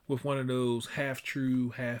with one of those half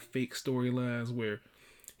true, half fake storylines where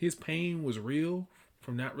his pain was real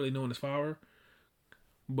from not really knowing his father.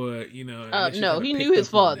 But No, he knew his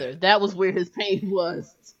father. That was where his pain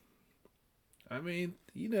was. I mean,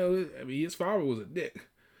 his father was a dick.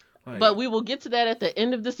 Like, but we will get to that at the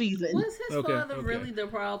end of the season. Was his father really the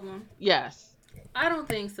problem? Yes. I don't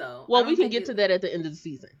think so. Well, we can get to that at the end of the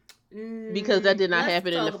season. Because that did not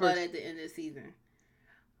happen in the first. Let's talk about it at the end of the season.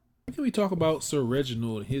 Can we talk about Sir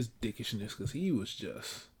Reginald and his dickishness? Because he was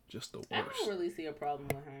just the worst. I don't really see a problem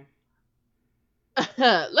with him.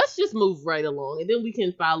 Let's just move right along, and then we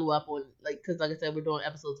can follow up on, because like I said, we're doing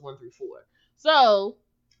episodes 1 through 4. So,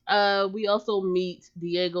 we also meet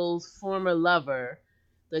Diego's former lover,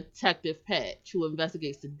 Detective Patch, who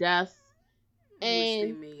investigates the death. And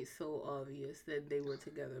which they made so obvious that they were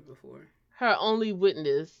together before. Her only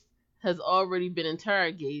witness has already been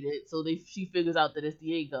interrogated, so she figures out that it's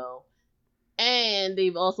Diego. And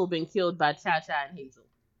they've also been killed by Cha-Cha and Hazel.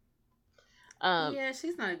 Yeah,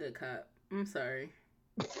 she's not a good cop. I'm sorry.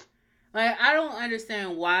 Like, I don't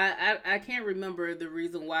understand why. I can't remember the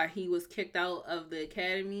reason why he was kicked out of the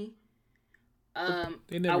academy. They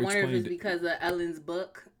I never wonder if it's explained it. because of Ellen's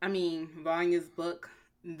book. I mean, Vanya's book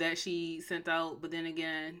that she sent out, but then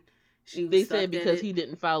again, she was They said sucked at because it. he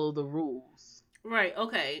didn't follow the rules. Right,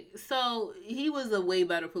 okay. So he was a way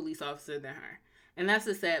better police officer than her. And that's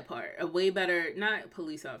the sad part. A way better, not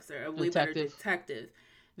police officer, a way better Detective. detective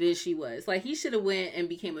than she was. Like, he should have went and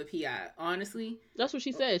became a PI, honestly. That's what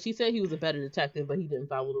she said. She said he was a better detective, but he didn't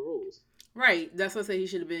follow the rules. Right, that's what I said. He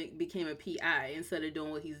should have became a PI instead of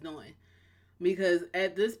doing what he's doing. Because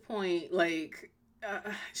at this point, like,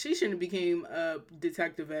 she shouldn't have became a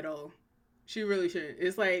detective at all. She really shouldn't.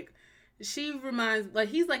 It's like, she reminds, like,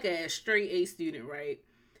 he's like a straight A student, right?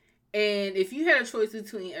 And if you had a choice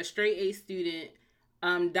between a straight A student,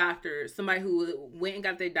 doctor, somebody who went and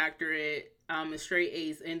got their doctorate, a straight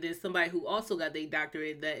A's, and then somebody who also got their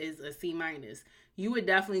doctorate that is a C minus, you would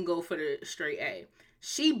definitely go for the straight A.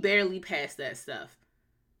 She barely passed that stuff,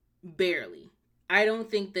 barely. I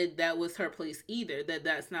don't think that that was her place either.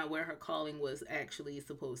 That's not where her calling was actually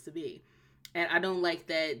supposed to be, and I don't like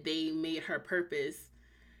that they made her purpose.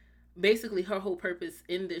 Basically, her whole purpose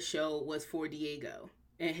in this show was for Diego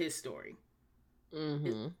and his story.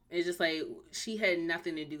 Mm-hmm. It's just like she had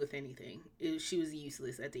nothing to do with anything. She was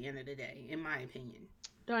useless at the end of the day, in my opinion.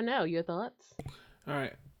 Darnell, your thoughts? All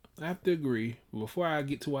right, I have to agree. Before I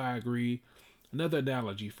get to why I agree, another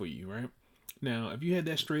analogy for you, right? Now, if you had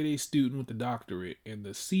that straight A student with the doctorate and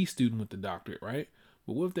the C student with the doctorate, right?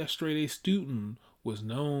 But what if that straight A student was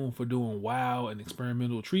known for doing wild and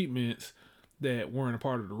experimental treatments that weren't a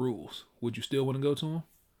part of the rules? Would you still want to go to him?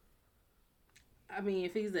 I mean,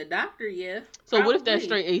 if he's a doctor, yeah. So what if that probably.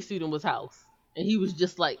 straight A student was House and he was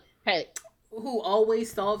just like, hey, Who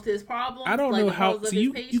always solved his problems? I don't like know the how. problems So of his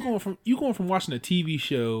you patients? going from watching a TV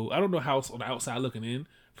show. I don't know House on the outside looking in.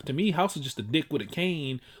 To me, House is just a dick with a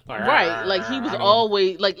cane. Like, right? Like he was I don't.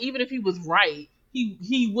 always like, even if he was right,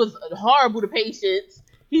 he was horrible to patients.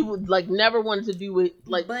 He would like never wanted to do what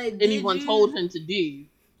like But did anyone you? told him to do.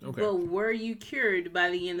 Okay, But were you cured by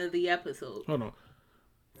the end of the episode? hold on.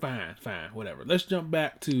 Fine, whatever. Let's jump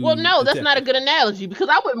back to. Well, no, that's not a Detective. good analogy because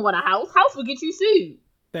I wouldn't want a house. House would get you sued.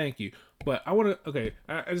 Thank you. But I want to. Okay,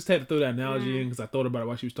 I just had to throw that analogy in because I thought about it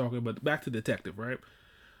while she was talking. But back to detective, right?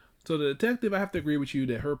 So the detective, I have to agree with you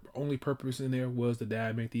that her only purpose in there was to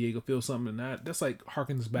die, make Diego feel something, and that's like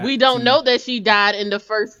harkens back. We don't to, know that she died in the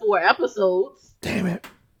first 4 episodes. Damn it.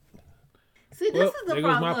 See, this Well, is the there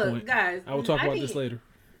goes problem. my Look, point. guys. I will talk about this later.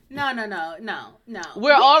 No. We're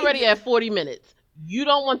We already need at 40 minutes. You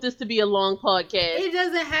don't want this to be a long podcast. It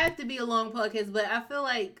doesn't have to be a long podcast, but I feel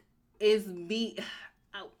like it's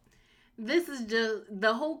this is just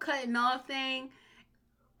the whole cutting off thing.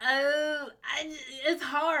 It's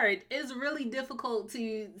hard. It's really difficult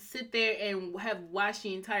to sit there and have watched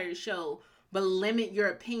the entire show, but limit your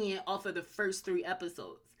opinion off of the first 3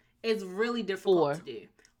 episodes. It's really difficult 4. to do.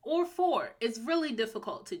 Or 4. It's really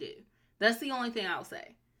difficult to do. That's the only thing I'll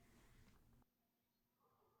say.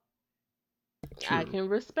 I True. can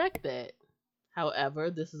respect that. However,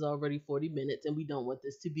 this is already 40 minutes and we don't want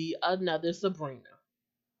this to be another Sabrina.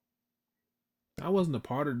 I wasn't a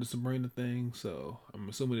part of the Sabrina thing, so I'm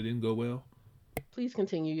assuming it didn't go well. Please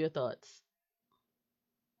continue your thoughts.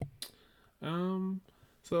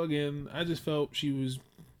 So again, I just felt she was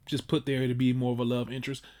just put there to be more of a love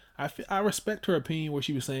interest. I respect her opinion where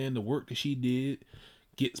she was saying the work that she did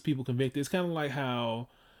gets people convicted. It's kind of like how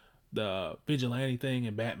the vigilante thing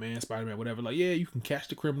in Batman, Spider-Man, whatever. Like, yeah, you can catch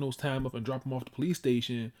the criminals, tie them up, and drop them off the police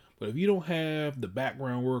station. But if you don't have the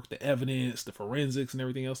background work, the evidence, the forensics, and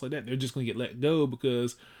everything else like that, they're just gonna get let go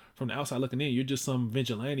because from the outside looking in, you're just some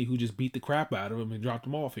vigilante who just beat the crap out of them and dropped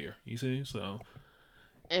them off here. You see, so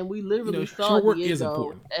And we literally her saw work is Diego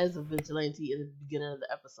important. as a vigilante in the beginning of the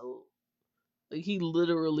episode. Like, he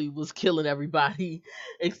literally was killing everybody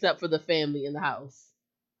except for the family in the house.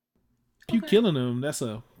 If you Okay. killing them, that's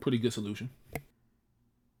a pretty good solution.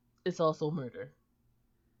 It's also murder.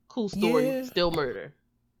 Cool story, Yeah. still murder.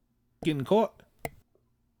 Getting caught.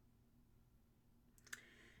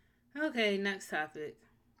 Okay, next topic.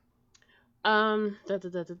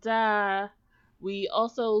 We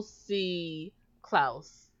also see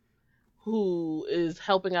Klaus, who is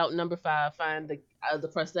helping out number 5 find the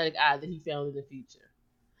prosthetic eye that he found in the future.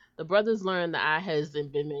 The brothers learn the eye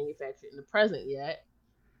hasn't been manufactured in the present yet.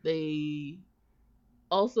 They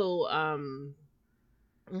also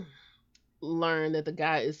learn that the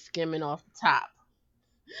guy is skimming off the top.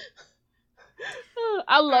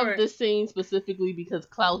 I love Alright. this scene specifically because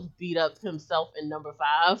Klaus beat up himself in number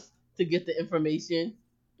 5 to get the information.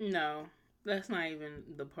 No, that's not even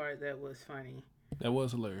the part that was funny. That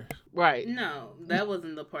was hilarious. Right. No, that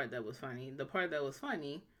wasn't the part that was funny. The part that was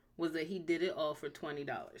funny was that he did it all for $20.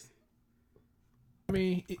 I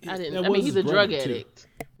mean, that I was mean, his he's a drug brother, too. addict.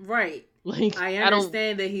 Right. Like, I I don't.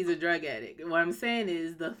 understand that he's a drug addict. What I'm saying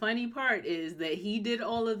is the funny part is that he did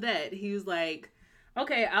all of that. He was like,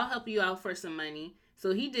 okay, I'll help you out for some money.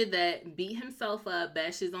 So he did that, beat himself up,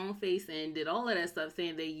 bashed his own face in, did all of that stuff,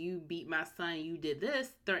 saying that you beat my son, you did this,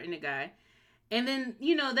 threatened the guy. And then,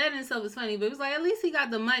 that in itself is funny, but it was like, at least he got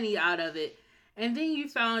the money out of it. And then you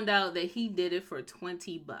found out that he did it for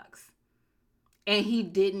 $20. And he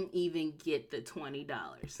didn't even get the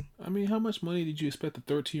 $20. I mean, how much money did you expect a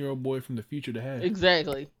 13-year-old boy from the future to have?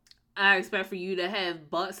 Exactly. I expect for you to have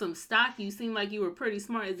bought some stock. You seem like you were pretty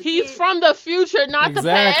smart as a He's kid. from the future, not the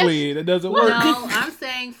past. Exactly. That doesn't work. No, I'm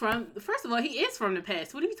saying first of all, he is from the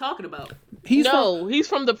past. What are you talking about? He's he's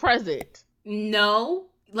from the present. No.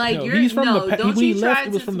 He's from the past. Don't When he you try left,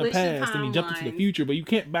 it was to from the switch past, and he jumped into the timelines. future. But you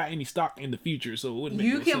can't buy any stock in the future, so it wouldn't make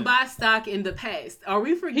You no can sense. buy stock in the past. Are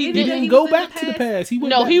we forgetting He that didn't he go was in back to the past. He went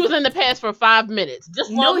No, back. he was in the past for 5 minutes.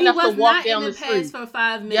 Just No, long he enough was to walk not down in the the past street. for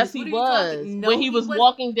 5 minutes. Yes, he What are you was. talking? No, When he was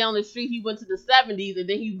walking down the street, he went to the 70s, and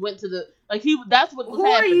then he went to the That's what was Who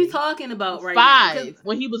happening. are you talking about right now? 5.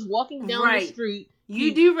 When he was walking down the Right. street.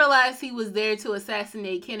 You do realize he was there to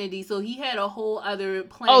assassinate Kennedy, so he had a whole other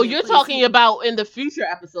plan. Oh, you're talking about in the future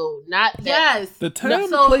episode, not that. Yes. The time and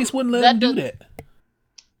so place wouldn't let him do that.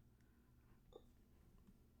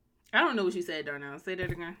 I don't know what you said, Darnell. Say that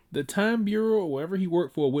again. The Time Bureau or wherever he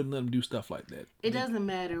worked for wouldn't let him do stuff like that. It doesn't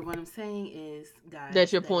matter. What I'm saying is, guys,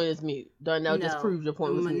 That your point is mute. Darnell just proved your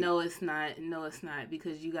point was mute. No, it's not. No, it's not,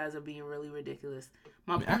 because you guys are being really ridiculous.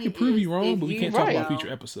 My point I can prove is, you wrong, but we can't talk about Right. future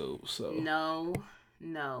episodes. So No.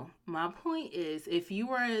 My point is, if you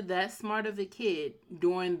were that smart of a kid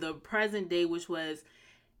during the present day, which was,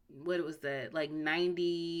 what was that, like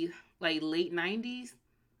 90, like late 90s,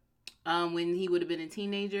 when he would have been a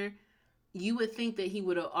teenager, you would think that he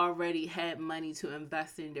would have already had money to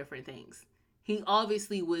invest in different things. He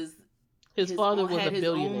obviously was. His father was a had his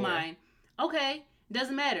billionaire. own mind. Okay,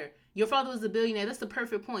 doesn't matter. Your father was a billionaire. That's the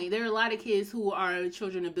perfect point. There are a lot of kids who are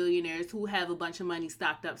children of billionaires who have a bunch of money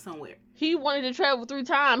stocked up somewhere. He wanted to travel 3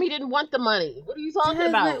 times. He didn't want the money. What are you talking Jasmine,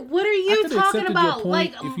 about? what are I you could have talking accepted about? your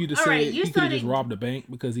point if you'd have all said right, he could have just robbed a bank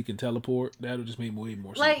because he can teleport. That would just make way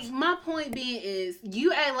more sense. Like, my point being is,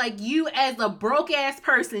 you act like you, as a broke ass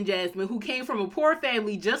person, Jasmine, who came from a poor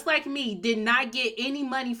family just like me, did not get any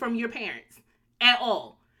money from your parents at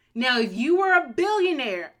all. Now, if you were a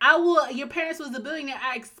billionaire, your parents was a billionaire,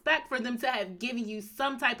 I expect for them to have given you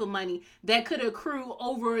some type of money that could accrue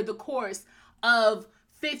over the course of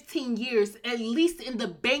 15 years, at least in the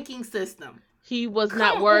banking system. He was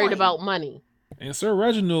not worried about money. And Sir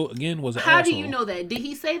Reginald, again, was an How asshole. do you know that? Did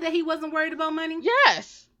he say that he wasn't worried about money?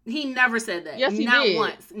 Yes. He never said that. Yes, he Not did.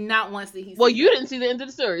 once. Not once did he say Well, you that. didn't see the end of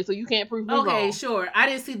the story, so you can't prove me wrong. Okay, sure. I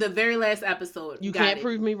didn't see the very last episode. You Got can't it.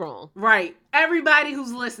 prove me wrong. Right. Everybody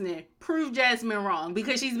who's listening, prove Jasmine wrong,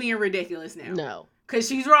 because she's being ridiculous now. No. Because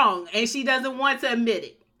she's wrong, and she doesn't want to admit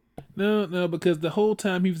it. No, because the whole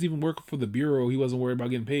time he was even working for the Bureau, he wasn't worried about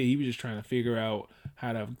getting paid. He was just trying to figure out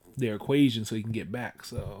how to their equation so he can get back.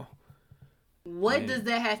 So What does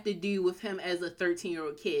that have to do with him as a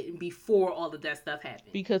 13-year-old kid before all of that stuff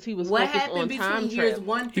happened? Because he was What focused happened on between time years travel.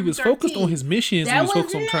 1 through he was 13? focused on his missions. That And he was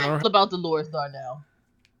was focused on it. trying to. About Dolores Darnell.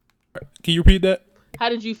 Can you repeat that? How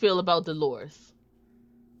did you feel about Dolores?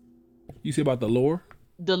 You see about the lore?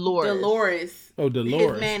 Dolores. Oh,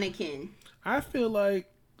 Dolores. His mannequin. I feel like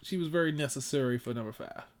she was very necessary for number 5.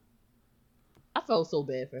 I felt so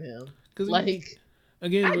bad for him. 'Cause Like,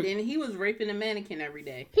 again, I didn't. He was raping a mannequin every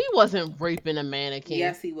day. he wasn't raping a mannequin.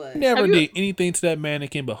 Yes, he was. he never Have you- did anything to that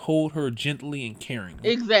mannequin but hold her gently and caringly.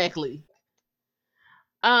 Exactly.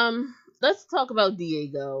 Let's talk about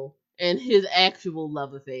Diego and his actual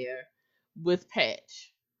love affair with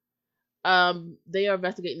Patch. They are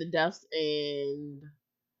investigating the deaths and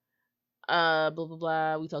blah blah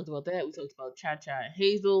blah. We talked about that. We talked about Cha Cha and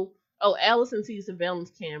Hazel. Oh, Allison sees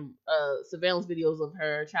surveillance videos of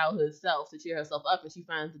her childhood self to cheer herself up, and she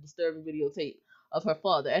finds a disturbing videotape of her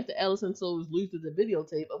father. After Allison shows Luther the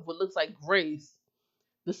videotape of what looks like Grace,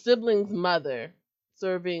 the sibling's mother,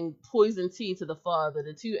 serving poison tea to the father,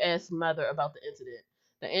 the two ask mother about the incident.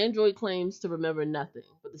 The android claims to remember nothing,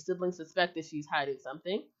 but the siblings suspect that she's hiding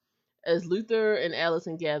something. As Luther and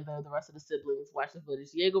Allison gather, the rest of the siblings watch the footage.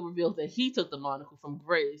 Diego reveals that he took the monocle from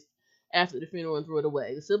Grace after the funeral and threw it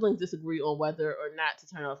away. The siblings disagree on whether or not to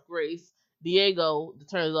turn off Grace. Diego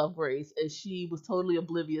turns off Grace as she was totally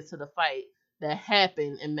oblivious to the fight that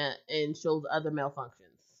happened and shows other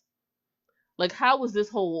malfunctions. Like, how was this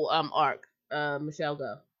whole arc? Michelle,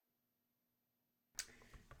 go.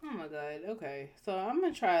 Oh my god. Okay, so I'm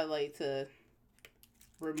gonna try like to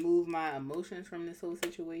remove my emotions from this whole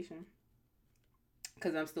situation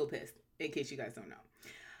because I'm still pissed. In case you guys don't know.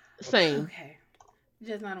 Same. Okay.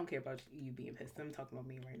 Just I don't care about you being pissed. I'm talking about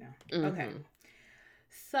me right now. Okay. Mm-hmm.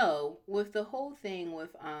 So with the whole thing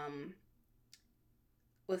with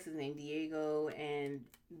what's his name, Diego, and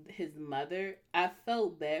his mother, I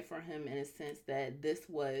felt bad for him in a sense that this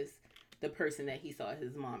was the person that he saw as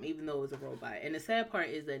his mom, even though it was a robot. And the sad part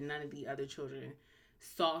is that none of the other children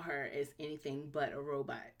saw her as anything but a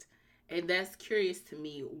robot. And that's curious to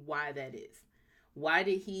me why that is. Why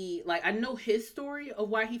did he, like, I know his story of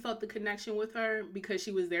why he felt the connection with her because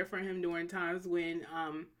she was there for him during times when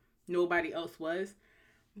nobody else was.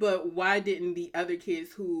 But why didn't the other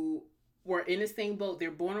kids who were in the same boat,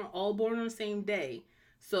 they're all born on the same day,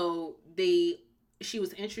 so she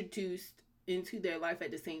was introduced into their life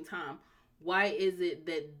at the same time. Why is it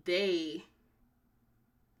that they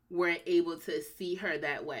weren't able to see her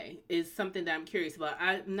that way? Is something that I'm curious about.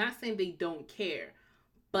 I'm not saying they don't care,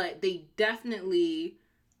 but they definitely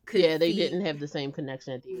could Yeah, they see. didn't have the same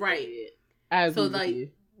connection at the end. Right. I So agree with like you.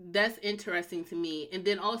 that's interesting to me. And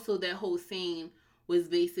then also that whole scene was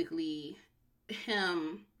basically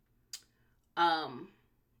him um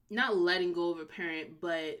not letting go of a parent,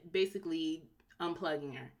 but basically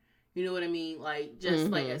unplugging her. You know what I mean? Like just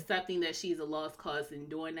like Mm-hmm. accepting that she's a lost cause and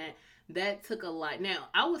doing that. That took a lot. Now,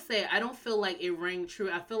 I would say I don't feel like it rang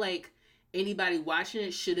true. I feel like anybody watching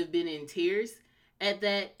it should have been in tears at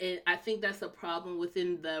that. And I think that's a problem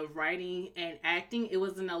within the writing and acting. It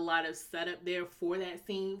wasn't a lot of setup there for that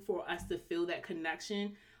scene for us to feel that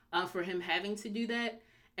connection, for him having to do that.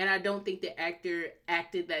 And I don't think the actor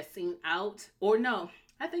acted that scene out. Or no,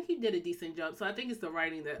 I think he did a decent job. So I think it's the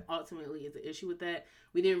writing that ultimately is the issue with that.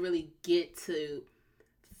 We didn't really get to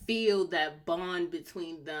feel that bond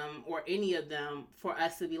between them or any of them for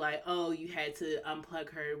us to be like, oh, you had to unplug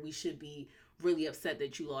her. We should be really upset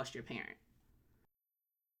that you lost your parent.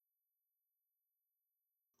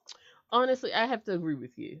 Honestly, I have to agree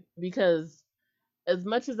with you because as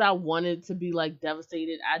much as I wanted to be like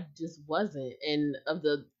devastated, I just wasn't. And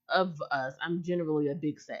of us, I'm generally a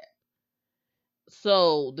big sad.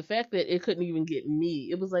 So the fact that it couldn't even get me,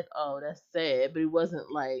 it was like, oh, that's sad, but it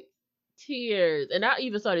wasn't like tears. And I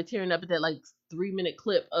even started tearing up at that like 3 minute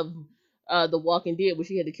clip of The Walking Dead where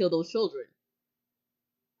she had to kill those children.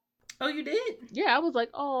 Oh, you did? Yeah, I was like,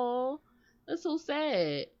 oh, that's so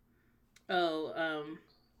sad. Oh,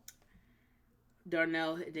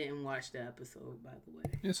 Darnell didn't watch the episode, by the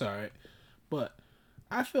way. It's all right, but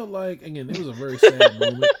I felt like again it was a very sad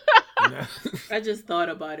moment, and I just thought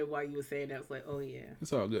about it while you were saying that. I was like, oh, yeah.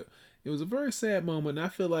 it's all good. It was a very sad moment, and I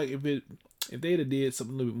feel like if they'd have did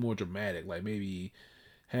something a little bit more dramatic, like maybe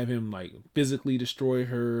have him like physically destroy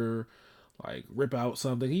her, like rip out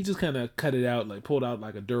something. He just kind of cut it out, like pulled out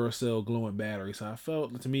like a Duracell glowing battery. So I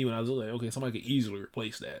felt to me when I was like, okay, somebody could easily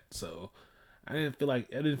replace that. So I didn't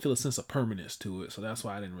feel a sense of permanence to it. So that's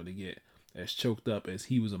why I didn't really get as choked up as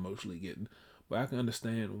he was emotionally getting. But I can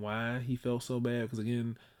understand why he felt so bad because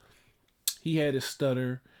again, he had his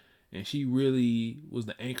stutter. And she really was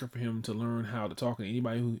the anchor for him to learn how to talk. And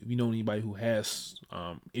anybody who, if you know anybody who has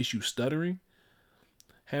issues stuttering,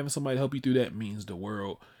 having somebody help you through that means the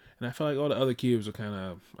world. And I feel like all the other kids are kind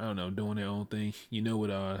of, I don't know, doing their own thing. You know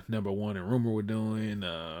what number one and Rumor were doing,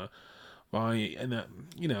 Volume, and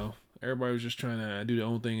you know, everybody was just trying to do their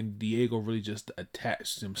own thing. And Diego really just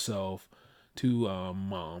attached himself to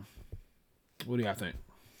Mom. What do y'all think?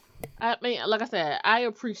 I mean, like I said, I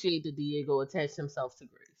appreciate that Diego attached himself to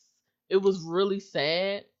Grace. It was really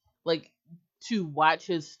sad, like to watch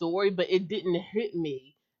his story, but it didn't hit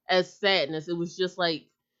me as sadness. It was just like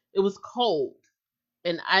it was cold,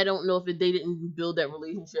 and I don't know if they didn't build that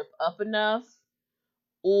relationship up enough,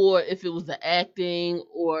 or if it was the acting,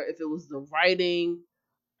 or if it was the writing.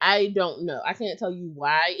 I don't know. I can't tell you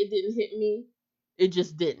why it didn't hit me. It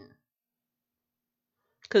just didn't,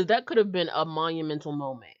 because that could have been a monumental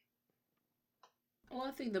moment. Well,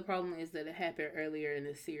 I think the problem is that it happened earlier in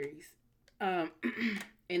the series. Um,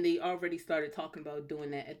 and they already started talking about doing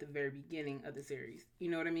that at the very beginning of the series. You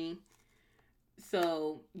know what I mean?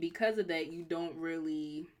 So, because of that, you don't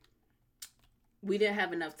really. We didn't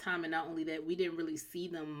have enough time, and not only that, we didn't really see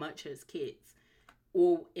them much as kids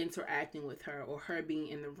or interacting with her or her being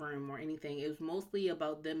in the room or anything. It was mostly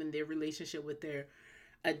about them and their relationship with their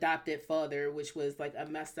adopted father, which was like a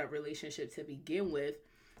messed up relationship to begin with.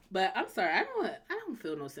 But I'm sorry, I don't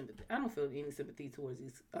feel no sympathy. I don't feel any sympathy towards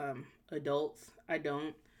these adults. I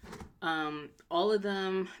don't. All of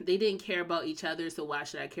them, they didn't care about each other, so why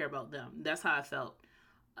should I care about them? That's how I felt.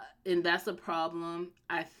 And that's a problem.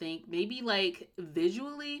 I think maybe like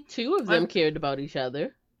visually Two of or them cared about each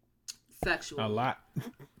other. sexually. A lot.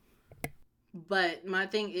 But my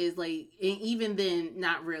thing is like, and even then,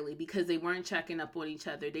 not really, because they weren't checking up on each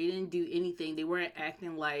other. They didn't do anything. They weren't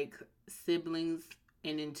acting like siblings,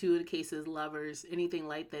 and in two of the cases, lovers, anything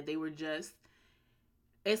like that. They were just.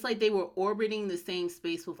 It's like they were orbiting the same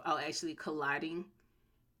space without actually colliding,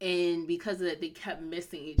 and because of that, they kept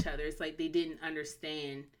missing each other. It's like they didn't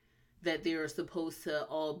understand that they were supposed to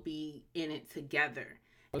all be in it together.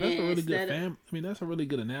 But that's a And really good instead of, I mean, that's a really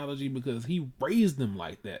good analogy because he raised them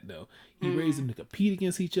like that, though. He raised mm, them to compete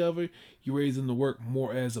against each other. He raised them to work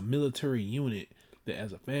more as a military unit than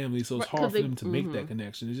as a family. So it's Because hard for they, them to make that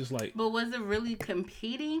connection. It's just like, but was it really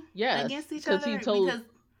competing yes, against each because he other? told Because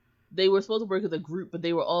they were supposed to work as a group, but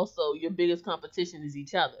they were also your biggest competition is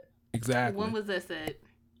each other. when exactly. was that said?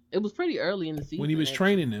 It was pretty early in the When he season, was actually.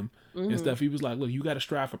 training them and Hmm. stuff, he was like, look, you got to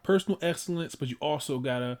strive for personal excellence, but you also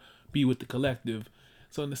got to be with the collective.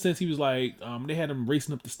 So in the sense, he was like, they had him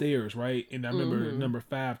racing up the stairs, right? And I remember Hmm. number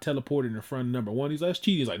 5 teleported in front of number 1. He's like, that's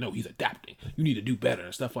cheating. He's like, no, he's adapting. You need to do better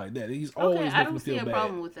and stuff like that. He's Okay, always I making don't them see feel a bad.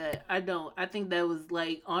 problem with that. I don't. I think that was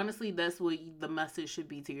like honestly, that's what the message should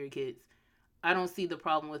be to your kids. I don't see the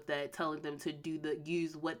problem with that. Telling them to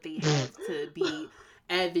use what they have to be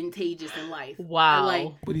advantageous in life. I like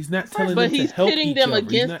Wow. But he's not first. telling But them to he's help pitting each them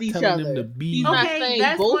other. He's against not each telling them to other. He's be. not Okay,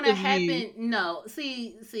 saying that's both gonna of you. happen. No,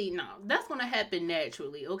 no, that's gonna happen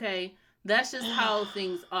naturally. Okay, that's just how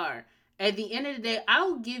things are. At the end of the day,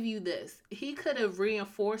 I'll give you this. He could have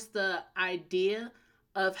reinforced the idea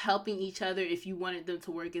of helping each other if you wanted them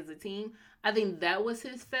to work as a team. I think that was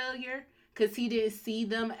his failure because he didn't see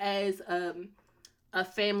them as a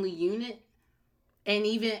family unit. And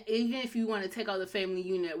even if you want to take out the family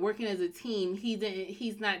unit, working as a team,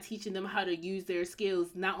 he's not teaching them how to use their skills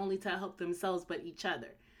not only to help themselves but each other.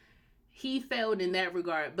 He failed in that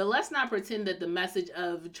regard. But let's not pretend that the message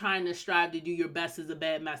of trying to strive to do your best is a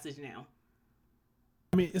bad message now.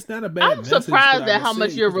 I mean, it's not a bad I'm message, but surprised I at would how say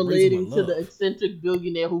much you're you're supposed to raise them with relating to the love. eccentric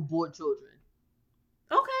billionaire who bought children.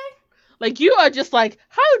 Okay. Like, you are just like,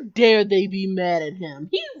 how dare they be mad at him?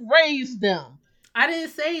 He raised them. I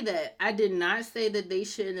didn't say that. I did not say that they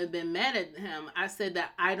shouldn't have been mad at him. I said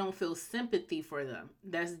that I don't feel sympathy for them.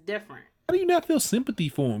 That's different. How do you not feel sympathy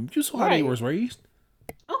for them? You saw how they Right. was raised.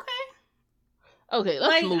 Okay. Okay,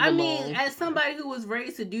 let's move I mean, along. as somebody who was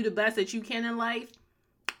raised to do the best that you can in life,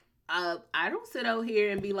 I don't sit out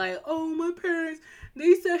here and be like, oh, my parents,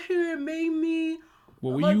 they sat here and made me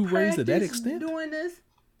Well, were you raised to that practice extent? doing this.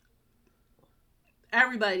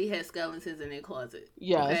 Everybody has skeletons in their closet.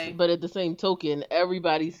 Yes, Okay. but at the same token,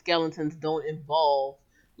 everybody's skeletons don't involve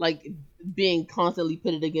like being constantly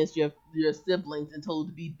pitted against your siblings and told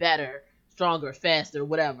to be better, stronger, faster,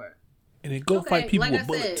 whatever. And then go fight Okay, people like with I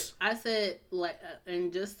bullets. said,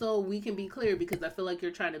 and just so we can be clear, because I feel like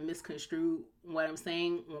you're trying to misconstrue what I'm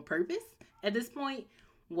saying on purpose at this point.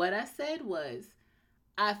 What I said was,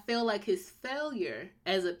 I feel like his failure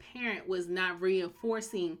as a parent was not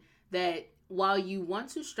reinforcing that while you want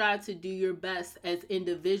to strive to do your best as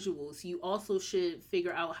individuals, you also should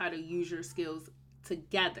figure out how to use your skills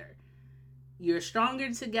together. You're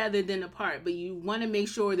stronger together than apart, but you want to make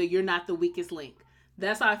sure that you're not the weakest link.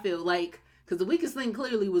 That's how I feel like, because the weakest link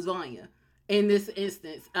clearly was Vanya in this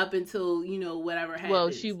instance, up until whatever happens.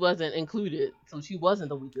 Well, she wasn't included, so she wasn't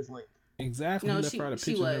the weakest link. Exactly. He No, left her out of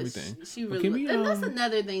she pictures and was. everything. She But really can was. we And that's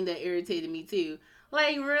another thing that irritated me too.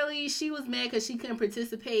 Like, really, she was mad because she couldn't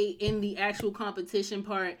participate in the actual competition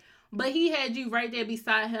part, but he had you right there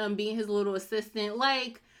beside him, being his little assistant.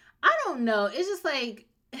 Like, I don't know. It's just like,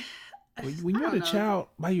 when I you're don't the know. child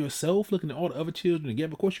by yourself, looking at all the other children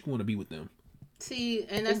together, of course you want to be with them. See,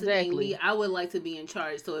 and that's the thing. Exactly. Me, I would like to be in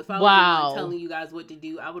charge. So if I was the Wow. one telling you guys what to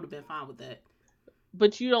do, I would have been fine with that.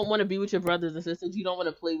 But you don't want to be with your brothers and sisters. You don't want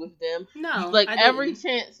to play with them. No, Like I every didn't.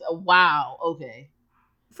 chance. Wow. Okay.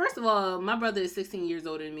 First of all, my brother is 16 years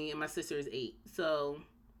older than me, and my sister is 8. So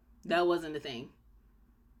that wasn't a thing.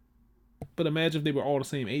 But imagine if they were all the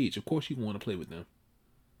same age. Of course you want to play with them.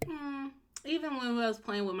 Even when I was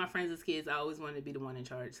playing with my friends as kids, I always wanted to be the one in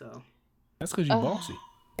charge. So That's because you're bossy.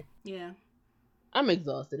 yeah. I'm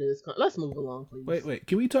exhausted of this. Let's move along, please. Wait.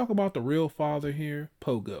 Can we talk about the real father here?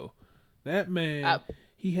 Pogo. That man,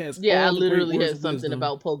 he has Yeah, I all the great literally words had of something wisdom.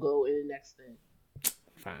 about Pogo in the next thing.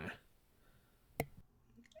 Fine.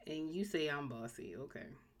 And you say I'm bossy, okay?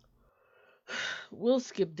 We'll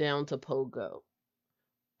skip down to Pogo.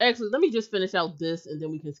 Actually, let me just finish out this and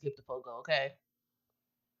then we can skip to Pogo, okay?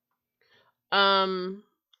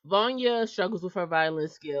 Vanya struggles with her violin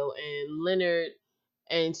skill and Leonard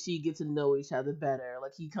and she get to know each other better.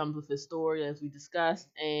 Like he comes with his story as we discussed,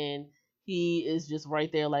 and he is just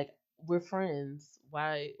right there like we're friends.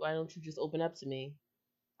 Why don't you just open up to me?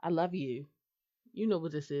 I love you. You know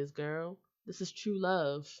what this is, girl. This is true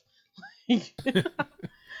love.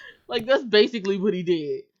 Like that's basically what he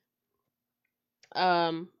did.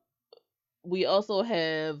 Um, we also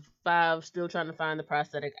have Five still trying to find the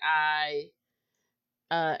prosthetic eye.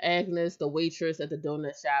 Agnes, the waitress at the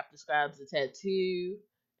donut shop, describes the tattoo,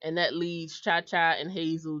 and that leads Cha Cha and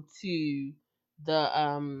Hazel to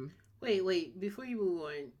the Wait, before you move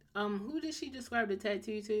on, who did she describe the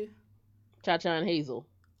tattoo to? Cha Cha and Hazel.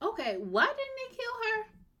 Okay, why didn't they kill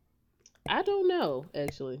her? I don't know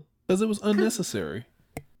actually. Because it was unnecessary.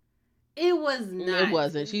 It was not. It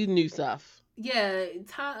wasn't. She knew stuff. Yeah,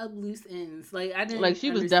 tie up loose ends. Like I didn't. Like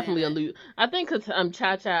she was understand definitely a that. loose. I think because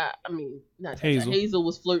Cha Cha, I mean not Cha Cha, Hazel. Hazel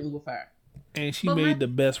was flirting with her. And she But made my- the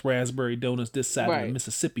best raspberry donuts this side of Right. the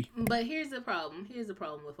Mississippi. But here's the problem. Here's the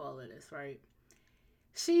problem with all of this, right?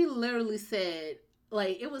 She literally said,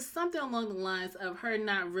 like, it was something along the lines of her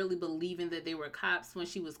not really believing that they were cops when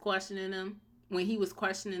she was questioning them, when he was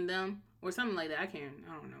questioning them, or something like that. I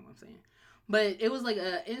don't know what I'm saying. But it was like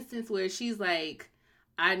an instance where she's like,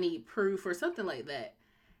 I need proof or something like that.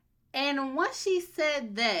 And once she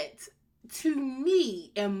said that, to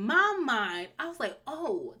me, in my mind, I was like,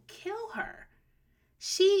 oh, kill her.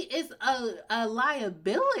 She is a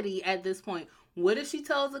liability at this point. What if she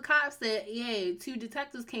tells the cops that, yeah, 2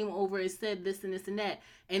 detectives came over and said this and this and that,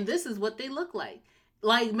 and this is what they look like?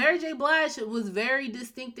 Like, Mary J. Blige was very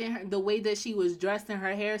distinct in the way that she was dressed and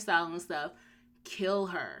her hairstyle and stuff. Kill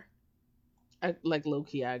her. Like low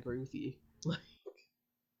key, I agree with you.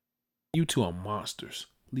 You two are monsters.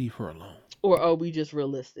 Leave her alone. Or are we just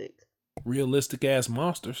realistic? Realistic ass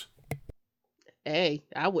monsters. Hey,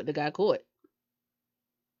 I wouldn't have got caught.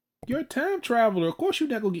 You're a time traveler. Of course you're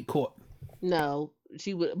not gonna get caught. No,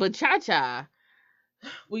 she would. But Cha Cha,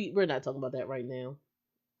 we're not talking about that right now.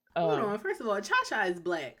 Hold on. First of all, Cha-Cha is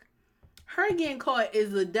black. Her getting caught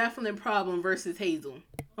is a definite problem versus Hazel.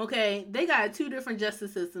 Okay? They got 2 different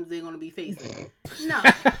justice systems they're going to be facing. No.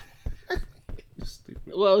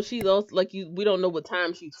 Stupid. Well, she's also like you. We don't know what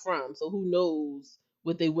time she's from, so who knows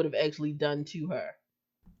what they would have actually done to her.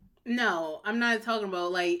 No, I'm not talking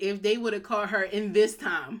about, like, if they would have caught her in this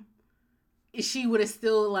time, she would have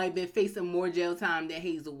still, like, been facing more jail time than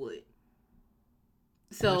Hazel would.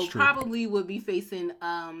 So That's true. probably would be facing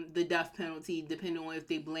the death penalty depending on if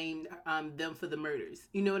they blamed them for the murders.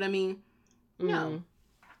 You know what I mean? No.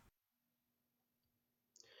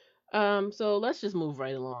 So let's just move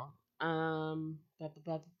right along.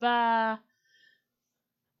 Five.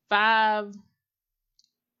 Five.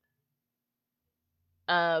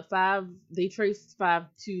 They trace Five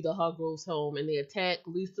to the Hargroves home and they attack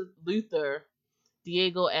Luther,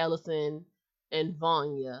 Diego, Allison, and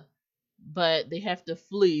Vanya. But they have to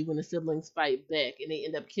flee when the siblings fight back, and they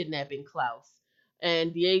end up kidnapping Klaus.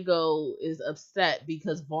 And Diego is upset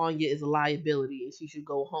because Vanya is a liability and she should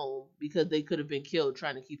go home because they could have been killed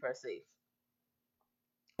trying to keep her safe.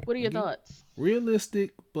 What are your thoughts?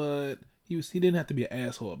 Realistic, but he didn't have to be an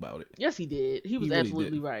asshole about it. Yes, he did. He was really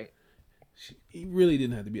absolutely did. right. He really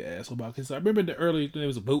didn't have to be an asshole about it. Because I remember the earlier there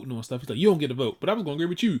was a voting on stuff. He's like, you don't get a vote, but I was going to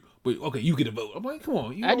agree with you. But okay, you get a vote. I'm like, come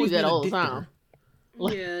on. You I do always that been a all the dick to time. her.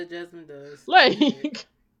 Yeah, Jasmine does. Like,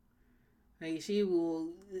 Like, she will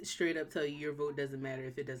straight up tell you your vote doesn't matter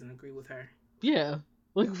if it doesn't agree with her. yeah.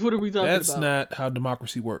 Like, what are we talking That's about? not how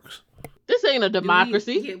democracy works. This ain't a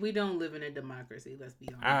democracy. We don't live in a democracy, let's be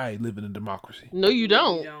honest. I live in a democracy. No, you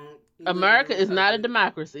don't. You don't. You live in America is not a republic.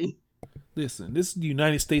 democracy. Listen, this is the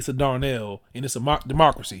United States of Darnell, and it's a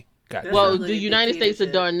democracy. God That damn. Well, sounds like the a United States of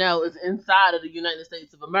dictatorship. Darnell is inside of the United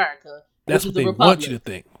States of America. That's which what is they a want you to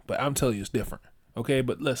republic. think. But I'm telling you, it's different. Okay,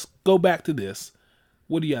 but let's go back to this.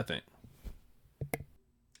 What do y'all think?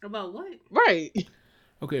 About what? Right.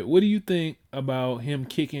 Okay, what do you think about him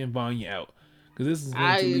kicking Vanya out? Because this is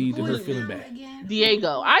going to lead to Who her is feeling them bad. again?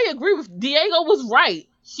 Diego. I agree with Diego was right.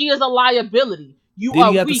 She is a liability. You Did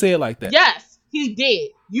are he have weak. to say it like that? Yes, he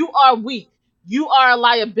did. You are weak. You are a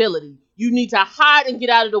liability. You need to hide and get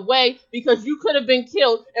out of the way because you could have been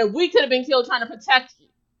killed and we could have been killed trying to protect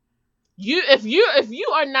you. If you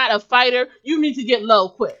are not a fighter, you need to get low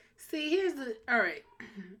quick. See, all right.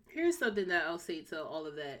 Here's something that I'll say to all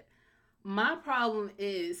of that. My problem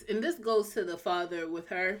is, and this goes to the father with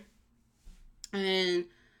her, and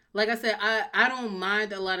like I said, I don't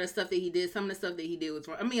mind a lot of stuff that he did. Some of the stuff that he did was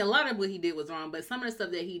wrong. I mean, a lot of what he did was wrong, but some of the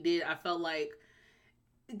stuff that he did, I felt like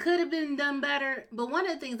it could have been done better. But one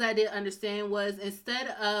of the things I did understand was instead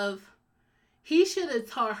of, he should have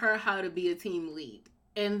taught her how to be a team lead.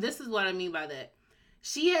 And this is what I mean by that.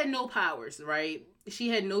 she had no powers, right? She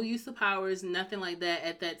had no use of powers, nothing like that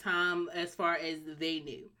at that time, as far as they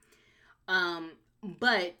knew. Um,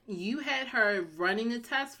 but you had her running a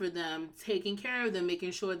test for them, taking care of them,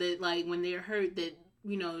 making sure that like when they're hurt, that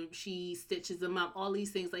she stitches them up, all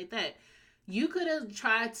these things like that. You could have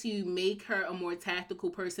tried to make her a more tactical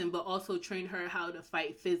person, but also train her how to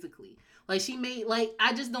fight physically. Like she made, like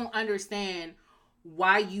I just don't understand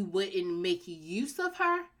why you wouldn't make use of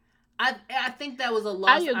her. I think that was a I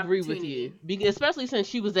lost agree with opportunity. you, because especially since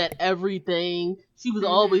she was at everything, she was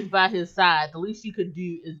always Mhm. by his side. The least she could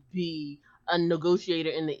do is be a negotiator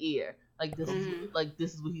in the ear. Like this is Mhm. like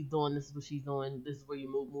this is what he's doing. This is what she's doing. This is where you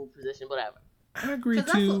move position, whatever. I agree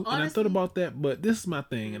Because that's too, and I thought honestly. about that, but this is my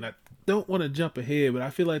thing, and Mhm. I don't want to jump ahead, but I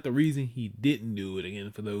feel like the reason he didn't do it, again,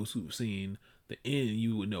 for those who've seen the end,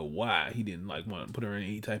 you would know why he didn't like want to put her in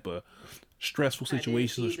any type of stressful I didn't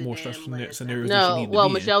situations see or the more damn stressful last scenarios than she episode. No, needed to well, be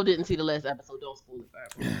in. Michelle didn't see the last episode. Don't spoil it for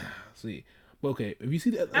everyone. See, but okay, if I you mean, see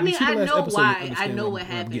the I last know episode, you'll why. I understand know what what where I'm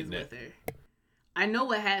happens getting at. with her. I know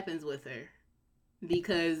what happens with her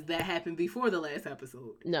because that happened before the last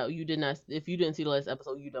episode. No, you did not. If you didn't see the last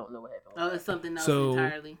episode, you don't know what happened with Oh, her. it's something else So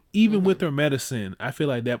entirely. even with Mhm. her medicine, I feel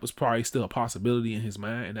like that was probably still a possibility in his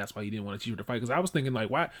mind, and that's why he didn't want to teach her to fight. Because I was thinking like,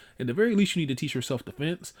 why? At the very least, you need to teach her self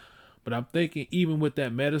defense. But I'm thinking even with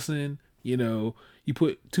that medicine, you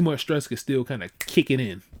put too much stress could still kind of kick it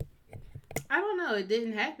in. I don't know. It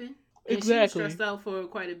didn't happen. And she was Exactly. stressed out for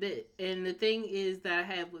quite a bit. And the thing is that I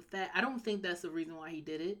have with that, I don't think that's the reason why he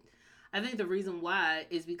did it. I think the reason why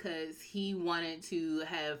is because he wanted to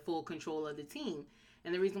have full control of the team.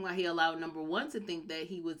 And the reason why he allowed number one to think that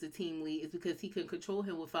he was the team lead is because he could control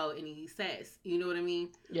him without any sass. You know what I mean?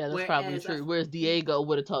 Yeah, that's probably Whereas, true. Whereas Diego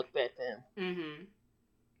would have talked back to him. mm-hmm.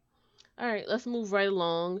 All right, let's move right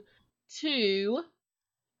along to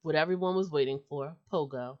what everyone was waiting for,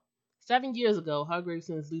 Pogo. 7 years ago, Hargrave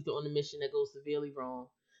sends Luther on a mission that goes severely wrong.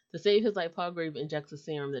 To save his life, Hargrave injects a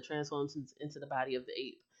serum that transforms him into the body of the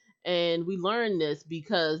ape. And we learn this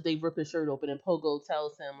because they rip his shirt open and Pogo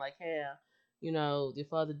tells him, like, hey, your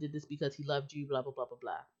father did this because he loved you, blah, blah, blah, blah,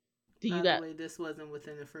 blah. Do you By the got... way, this wasn't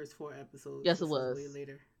within the first 4 episodes. Yes, it This was way was.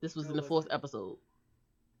 later. This was No, in it the fourth wasn't. episode.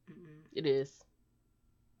 Mm-mm. It is.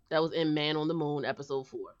 That was in Man on the Moon, episode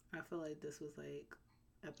 4. I feel like this was like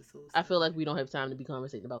episode 7. I feel like we don't have time to be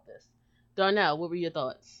conversating about this. Darnell, what were your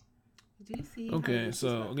thoughts? Do you see how Okay, so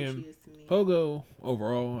disrespectful again, she is to me? Pogo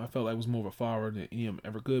overall, I felt like was more of a flower than EM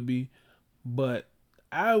ever could be, but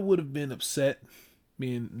I would have been upset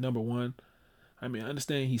being number one. I mean, I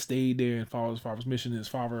understand he stayed there and followed his father's mission. His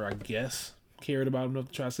father, I guess, cared about him enough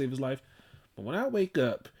to try to save his life. But when I wake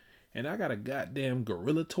up and I got a goddamn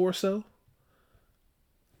gorilla torso,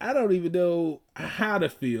 I don't even know how to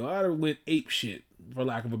feel. I went ape shit, for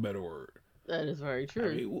lack of a better word. That is very I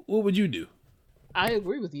true. mean, what would you do? I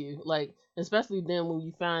agree with you. Like, especially then when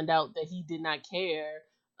you find out that he did not care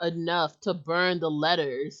enough to burn the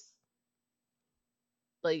letters.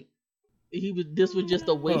 Like, this was just a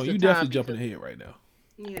Hold waste on, of you time definitely jumping because, ahead right now.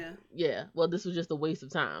 Yeah. yeah, well, this was just a waste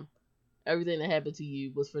of time. Everything that happened to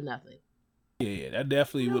you was for nothing. Yeah, that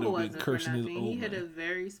definitely No, would it have been wasn't for cursing his nothing. old He had a man.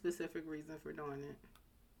 very specific reason for doing it.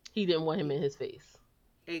 He didn't want him in his face.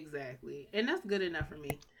 Exactly. And that's good enough for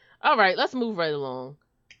me. All right, let's move right along.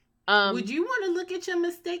 Would you want to look at your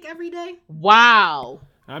mistake every day? Wow.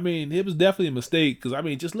 I mean, it was definitely a mistake because I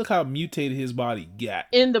mean, just look how mutated his body got.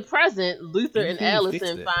 In the present, Luther and He fixed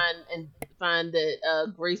Allison it. find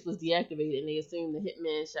that Grace was deactivated, and they assume the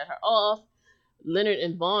hitman shut her off. Leonard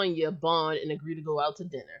and Vanya bond and agree to go out to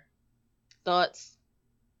dinner. Thoughts?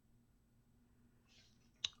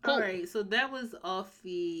 Cool. All right, so that was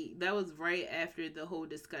that was right after the whole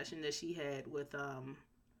discussion that she had with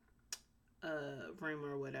Rim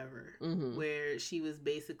or whatever, Mm-hmm. where she was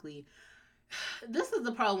basically, this is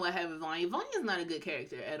the problem I have with Vanya. Vanya's not a good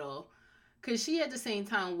character at all. Because she, at the same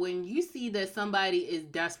time, when you see that somebody is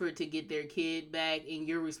desperate to get their kid back and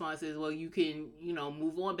your response is, well, you can,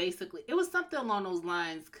 move on, basically. It was something along those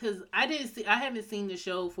lines. Because I haven't seen the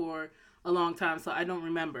show for a long time, so I don't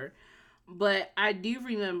remember. But I do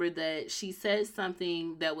remember that she said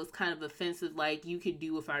something that was kind of offensive, like, you could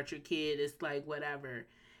do without your kid. It's like, whatever.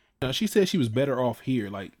 Now, she said she was better off here.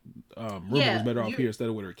 Like, Rumor Yeah, was better off here instead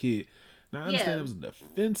of with her kid. Now, I understand Yeah. it was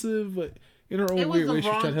defensive, but in her It own was weird the way, she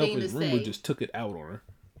was wrong trying to help thing us. to Rumor say. just took it out on her.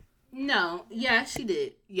 No, yeah, she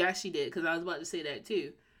did. Yeah, she did. Because I was about to say that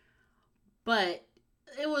too. But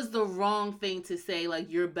it was the wrong thing to say,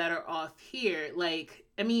 like, you're better off here. Like,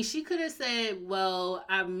 I mean, she could have said, well,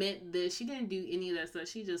 I meant this. She didn't do any of that stuff.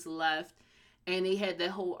 She just left. And they had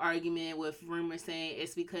that whole argument with Rumor saying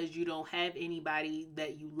it's because you don't have anybody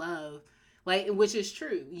that you love. Like, which is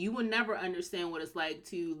true. You will never understand what it's like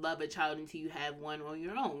to love a child until you have one on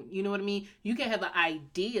your own. You know what I mean? You can have an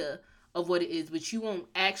idea of what it is, but you won't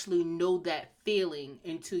actually know that feeling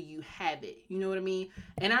until you have it. You know what I mean?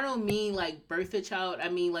 And I don't mean like birth a child. I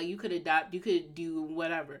mean like you could adopt, you could do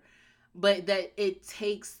whatever. But that it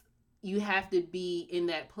takes, you have to be in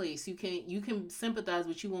that place. You can sympathize,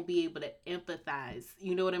 but you won't be able to empathize.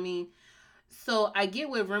 You know what I mean? So I get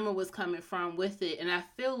where Rimmer was coming from with it, and I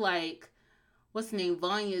feel like what's the name,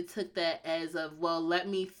 Vanya took that as of, well, let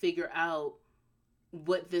me figure out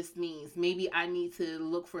what this means. Maybe I need to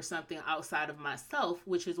look for something outside of myself,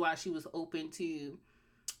 which is why she was open to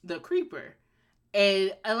the creeper.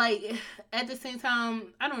 And I like at the same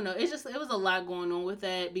time, I don't know. It was a lot going on with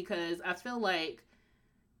that because I feel like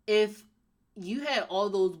if you had all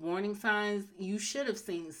those warning signs, you should have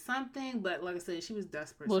seen something. But like I said, she was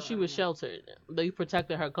desperate. Well, so she I was don't know. sheltered. They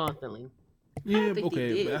protected her constantly. Yeah, think they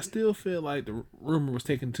okay, but did. I still feel like the rumor was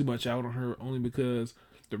taking too much out on her only because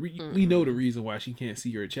we Mm-mm. know the reason why she can't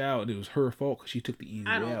see her child. It was her fault because she took the easy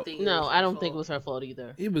I way don't out. think. it No, was I her don't think it fault. was her fault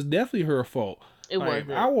either. It was definitely her fault. It Like,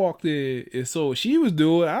 wasn't. I walked in and so what she was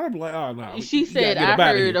doing, I'd be like, oh no. She you said, gotta get I up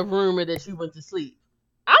outta heard here. a rumor that you went to sleep.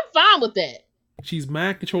 I'm fine with that. She's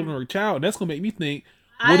mind controlling her child. And that's gonna make me think,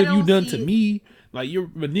 I what have you don't done see- to me? Like, you're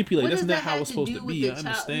manipulating. What That's does not that how have it's to supposed do to with be. the I child?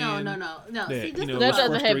 understand. No. That, See, this you know, is That it's why-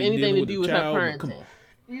 doesn't have frustrating anything dealing to with do the with her child, but come parenting. on.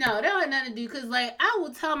 No, that had nothing to do because, like, I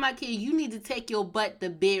will tell my kid, you need to take your butt to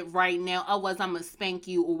bed right now, otherwise I'm gonna spank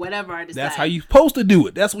you or whatever I decide. That's how you supposed to do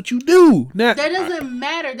it. That's what you do. Not, That doesn't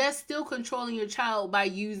matter. That's still controlling your child by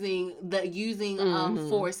using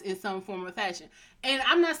force in some form or fashion. And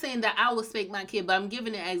I'm not saying that I will spank my kid, but I'm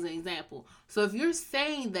giving it as an example. So if you're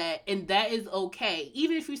saying that and that is okay,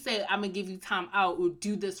 even if you say I'm gonna give you time out or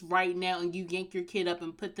do this right now and you yank your kid up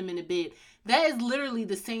and put them in the bed, that is literally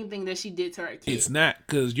the same thing that she did to her kid. it's not,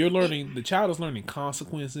 because you're learning. The child is learning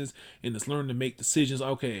consequences and it's learning to make decisions.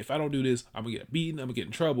 Okay, if I don't do this, I'm gonna get beaten. I'm gonna get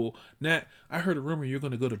in trouble. Not, I heard a rumor you're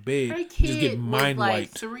gonna go to bed, Her and just kid get was, mind like,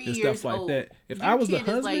 wiped 3 and years stuff like old. that. If Your I was the kid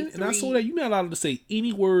is, husband like, and I saw 3. that, you're not allowed to say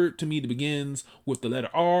any word to me that begins with the letter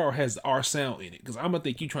R or has the R sound in it, because I'm gonna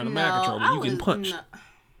think you trying to mind control me. You getting punched.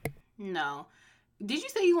 No. Did you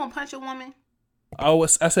say you gonna punch a woman? I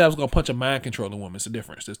said I was gonna punch a mind controlling woman. It's a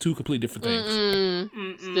difference. There's two completely different things.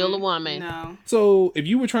 Mm-mm. Still a woman. No. So if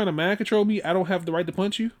you were trying to mind control me, I don't have the right to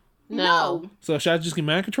punch you. No. So should I just get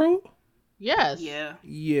mind controlled? Yes. Yeah.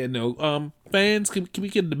 Yeah, no. Fans, can we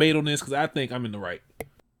get a debate on this? Because I think I'm in the right.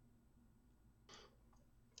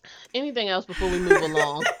 Anything else before we move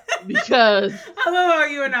along? Because I love how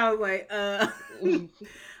you and I was like,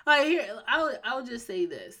 like here, I'll just say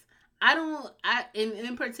this.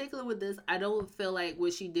 In particular with this, I don't feel like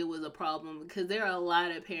what she did was a problem because there are a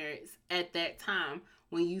lot of parents at that time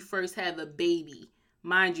when you first have a baby.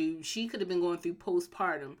 Mind you, she could have been going through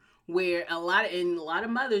postpartum where a lot of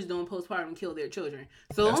mothers doing postpartum kill their children.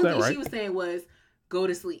 So the That's only not thing right. she was saying was, go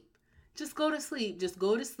to sleep. Just go to sleep. Just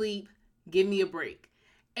go to sleep. Give me a break.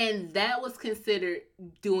 And that was considered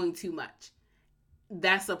doing too much.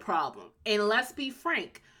 That's a problem. And let's be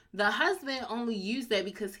frank. The husband only used that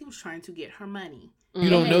because he was trying to get her money. You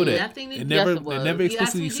don't It know had that. nothing to It do- never, Yes, it it was. never Yes,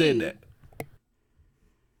 explicitly we said do. that.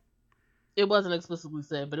 it wasn't explicitly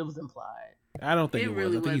said, but it was implied. I don't think It it was.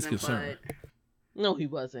 really I think he's wasn't, concerned. but No, he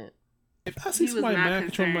wasn't. If I see He was somebody not mind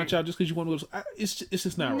controlling my concerned. child just because you want to go, it's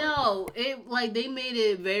just not right. no, it like they made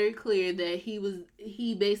it very clear that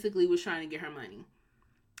he basically was trying to get her money,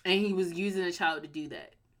 and he was using a child to do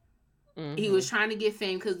that. He was trying to get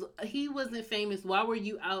fame because he wasn't famous. Why were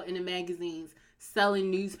you out in the magazines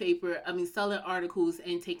selling selling articles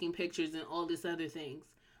and taking pictures and all these other things?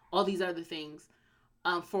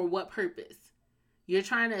 For what purpose? You're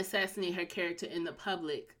trying to assassinate her character in the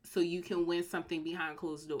public so you can win something behind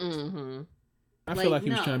closed doors. Mm-hmm. I feel like he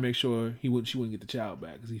was no. trying to make sure she wouldn't get the child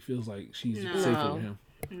back because he feels like she's No. safer with him.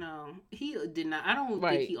 No, he did not. I don't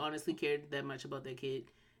Right. think he honestly cared that much about that kid.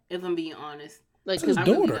 If I'm being honest, Like, It's his I cause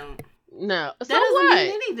really daughter. don't. no. So That doesn't what?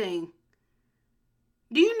 mean anything.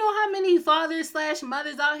 Do you know how many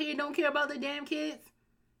fathers/mothers out here don't care about their damn kids?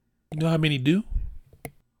 You know how many do?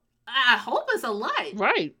 I hope it's a lot,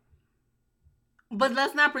 Right. but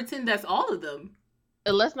let's not pretend that's all of them.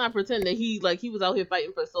 And let's not pretend that he was out here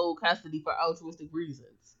fighting for sole custody for altruistic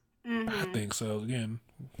reasons. Mhm. I think so. Again,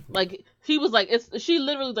 Like, he was like, she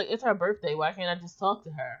literally was like, it's her birthday. Why can't I just talk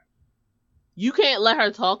to her? You can't let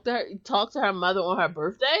her talk to her mother on her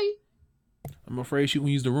birthday? I'm afraid she can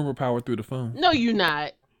use the rumor power through the phone. No, you're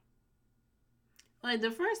not. Like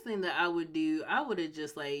the first thing that I would do, I would have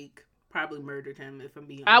just like probably murdered him if I'm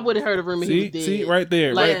being. I would have honest. heard a rumor he was dead. See, right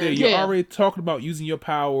there, Like, right there. You're yeah. already talking about using your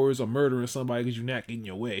powers or murdering somebody because you're not getting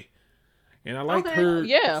your way. And I liked Okay. her.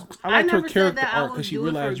 Yeah. I liked her never said character that I arc would because she do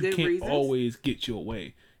it for realized you good can't reasons. always get your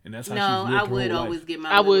way, and that's how No, she's I lived her would whole always life. get my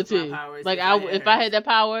I way would with my too. powers. Like if I had that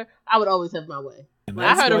power, I would always have my way. And Like, I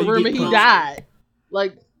that's heard why a you rumor get he punched. died.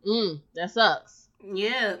 Like, that sucks.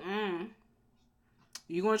 Yeah.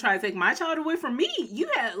 You gonna try to take my child away from me? You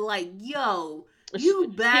had yo. You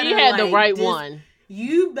better. He had the like, right one.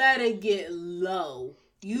 You better get low.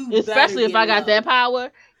 Especially if I got that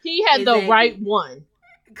power. He had the right one.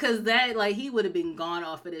 Cause that he would have been gone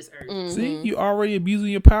off of this earth. Mm-hmm. See, you already abusing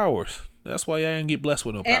your powers. That's why I didn't get blessed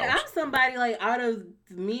with no powers. And I'm somebody out of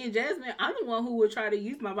me and Jasmine, I'm the one who would try to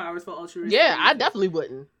use my powers for altruistic Yeah, reasons. I definitely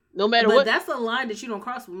wouldn't. No matter but what. That's a line that you don't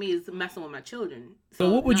cross with me, is messing with my children. So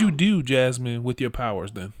what would you do, Jasmine, with your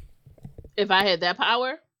powers then? If I had that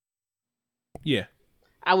power? Yeah.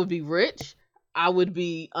 I would be rich. I would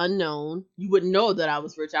be unknown. You wouldn't know that I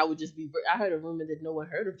was rich. I would just be rich. I heard a rumor that no one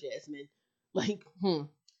heard of Jasmine.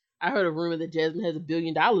 I heard a rumor that Jasmine has $1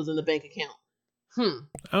 billion in the bank account.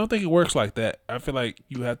 I don't think it works like that. I feel like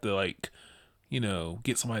you have to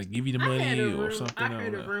get somebody to give you the money or something. I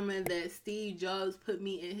heard a rumor that Steve Jobs put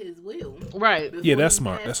me in his will. Right. Yeah, that's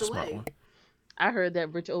smart. That's a smart one. I heard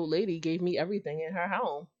that rich old lady gave me everything in her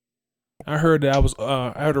home. I heard that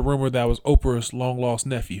I heard a rumor that I was Oprah's long lost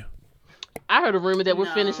nephew. I heard a rumor that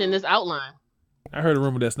we're finishing this outline. I heard a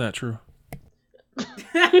rumor that's not true.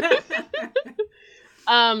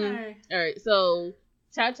 All right. So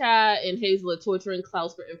Cha-Cha and Hazel are torturing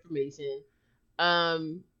Klaus for information.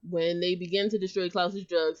 When they begin to destroy Klaus's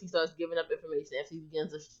drugs, he starts giving up information. After he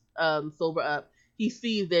begins to sober up, he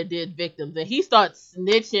sees their dead victims and he starts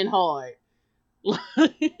snitching hard.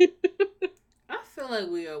 I feel like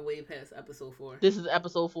we are way past episode 4. This is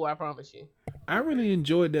episode 4, I promise you. I really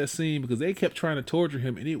enjoyed that scene because they kept trying to torture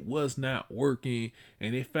him and it was not working.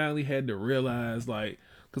 And they finally had to realize,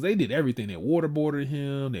 because they did everything. They waterboarded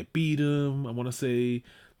him, they beat him, I want to say.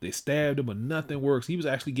 They stabbed him, but nothing works. He was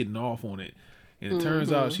actually getting off on it. And it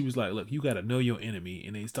turns out she was like, look, you got to know your enemy.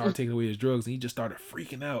 And they started taking away his drugs and he just started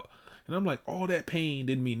freaking out. And I'm like, all that pain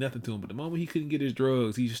didn't mean nothing to him. But the moment he couldn't get his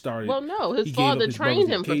drugs, he just started. Well, no, his father trained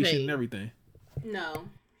him for pain. And everything. No,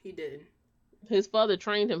 he didn't. His father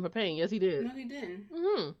trained him for pain. Yes, he did. No, he didn't.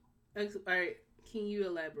 Mm-hmm. All right, can you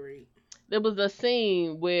elaborate? There was a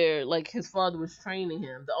scene where, his father was training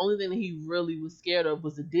him. The only thing that he really was scared of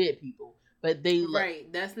was the dead people. But they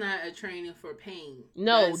that's not a training for pain.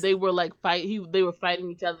 No, they were they were fighting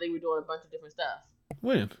each other. They were doing a bunch of different stuff.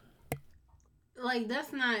 When?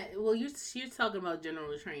 That's not. Well, you're talking about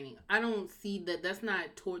general training. I don't see that. That's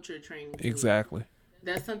not torture training. Exactly.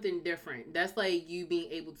 That's something different. That's like you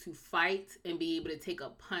being able to fight and be able to take a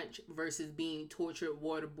punch versus being tortured,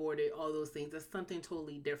 waterboarded, all those things. That's something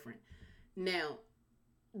totally different. Now,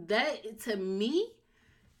 that to me,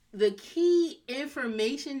 the key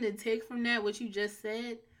information to take from that, what you just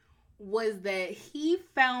said, was that he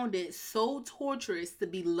found it so torturous to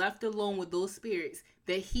be left alone with those spirits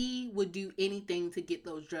that he would do anything to get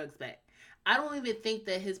those drugs back. I don't even think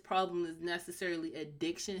that his problem is necessarily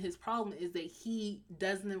addiction. His problem is that he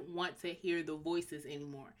doesn't want to hear the voices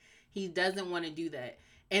anymore. He doesn't want to do that.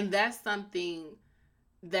 And that's something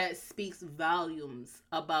that speaks volumes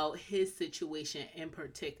about his situation in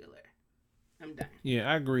particular. I'm done.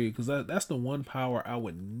 Yeah, I agree. Because that's the one power I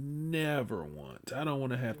would never want. I don't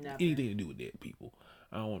want to have anything to do with dead people.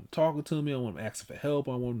 I don't want them talking to me. I don't want them asking for help.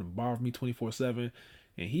 I want them to bother me 24/7.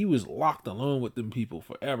 And he was locked alone with them people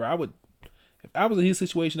forever. If I was in his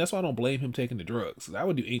situation, that's why I don't blame him taking the drugs. Because I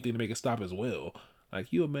would do anything to make it stop as well.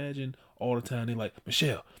 You imagine all the time, they're like,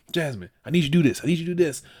 Michelle, Jasmine, I need you to do this. I need you to do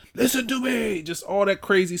this. Listen to me. Just all that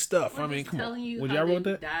crazy stuff. Or I mean, come on. Would y'all wrote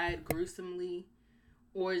that? Died gruesomely.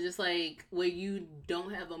 Or just where you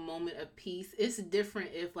don't have a moment of peace. It's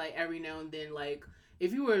different if every now and then,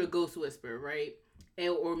 if you were to ghost whisper, right?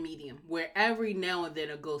 Or medium, where every now and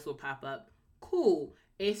then a ghost will pop up. Cool.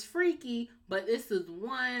 It's freaky, but this is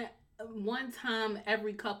one time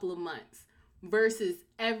every couple of months versus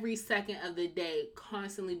every second of the day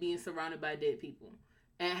constantly being surrounded by dead people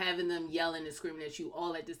and having them yelling and screaming at you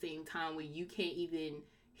all at the same time where you can't even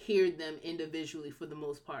hear them individually for the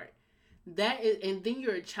most part. That is, and then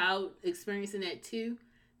you're a child experiencing that too.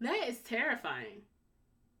 That is terrifying.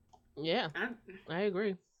 Yeah, I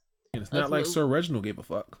agree. And it's not like Sir Reginald gave a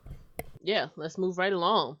fuck. Yeah, let's move right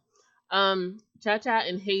along. Cha-Cha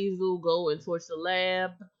and Hazel go and torch the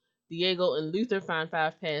lab. Diego and Luther find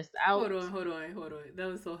 5 passed out. Hold on. That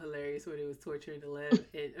was so hilarious when it was torturing the lab.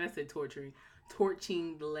 I said torching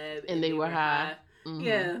the lab. And they were high. Mm-hmm.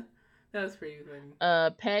 Yeah, that was pretty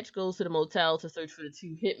funny. Patch goes to the motel to search for the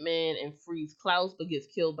 2 hitmen and frees Klaus, but gets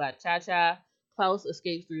killed by Cha-Cha. Klaus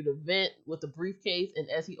escapes through the vent with a briefcase, and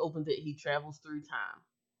as he opens it, he travels through time.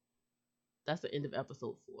 That's the end of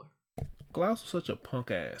episode 4. Klaus was such a punk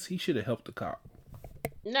ass. He should have helped the cop.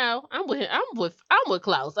 No, I'm with him. I'm with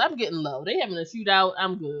Klaus. I'm getting low. They having a shootout.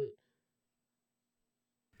 I'm good.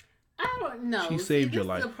 I don't know. She saved your this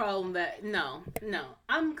life. is the problem that no.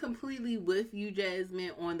 I'm completely with you,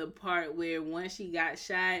 Jasmine, on the part where once she got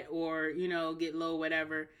shot or, get low,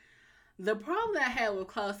 whatever. The problem that I had with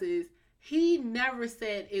Klaus is he never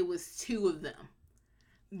said it was 2 of them.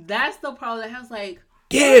 That's the problem. I was like,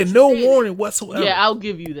 yeah, no warning whatsoever. Yeah, I'll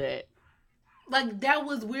give you that. Like, that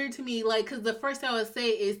was weird to me. Like, because the first thing I would say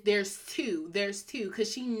is there's 2. There's 2.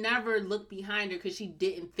 Because she never looked behind her because she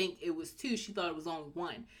didn't think it was 2. She thought it was only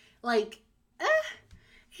 1. Like,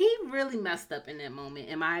 he really messed up in that moment,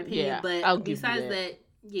 in my opinion. Yeah, but I'll give besides you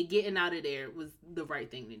that, getting out of there was the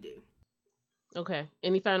right thing to do. Okay.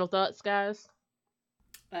 Any final thoughts, guys?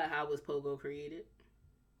 How was Pogo created?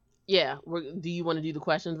 Yeah. Do you want to do the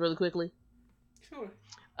questions really quickly? Sure.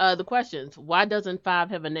 The questions. Why doesn't 5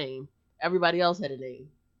 have a name? Everybody else had a name.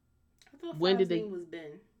 I thought When did Five's they? name was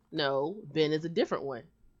Ben. No, Ben is a different one.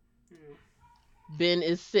 Hmm. Ben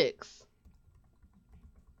is 6.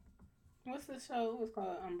 What's the show? It was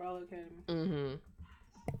called Umbrella Academy. Mm-hmm.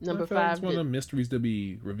 I Number feel like 5. it's one of the mysteries to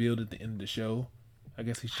be revealed at the end of the show. I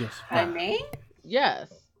guess he's just Her 5. name? Yes.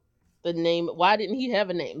 The name. Why didn't he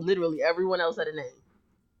have a name? Literally, everyone else had a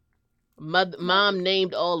name. Mom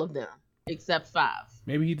named all of them except 5.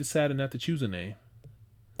 Maybe he decided not to choose a name.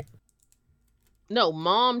 No,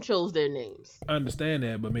 Mom chose their names. I understand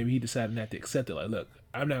that, but maybe he decided not to accept it. Like, look,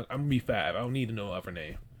 I'm gonna be 5. I don't need to know of her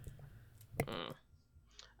name.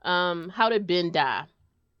 How did Ben die?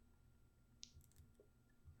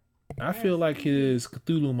 I feel like his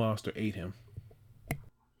Cthulhu monster ate him.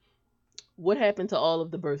 What happened to all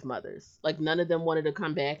of the birth mothers? Like, none of them wanted to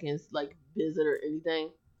come back and like visit or anything.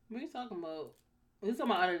 What are you talking about? We talking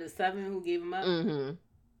about out of the 7 who gave him up? Mm-hmm.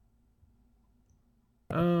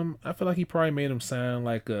 I feel like he probably made him sign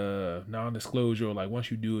like a non-disclosure, or like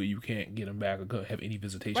once you do it, you can't get him back or have any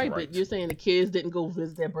visitation Right, rights. but you're saying the kids didn't go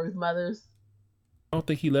visit their birth mothers? I don't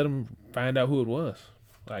think he let him find out who it was.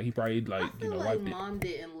 Like he probably I feel like wiped it. Mom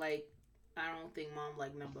didn't like. I don't think Mom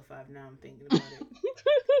liked number 5. Now I'm thinking about it.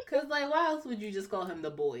 Cause like, why else would you just call him the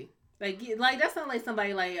boy? Like that's not like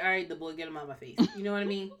somebody like, all right, the boy, get him out of my face. You know what I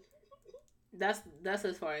mean? That's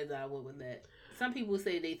as far as I went with that. Some people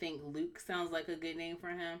say they think Luke sounds like a good name for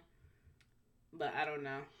him, but I don't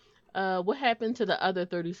know. What happened to the other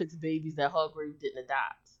 36 babies that Hargrave didn't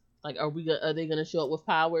adopt? Like, are they gonna show up with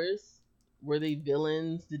powers? Were they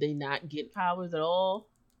villains? Did they not get powers at all?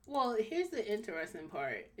 Well, here's the interesting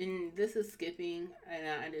part, and this is skipping, and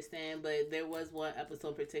I understand, but there was one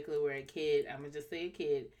episode in particular where a kid, I'm gonna just say a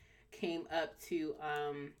kid, came up to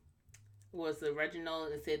was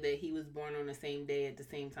Reginald and said that he was born on the same day at the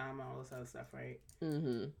same time, and all this other stuff, right?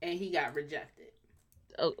 Mm-hmm. And he got rejected.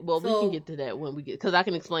 Oh, well, we can get to that when we get, because I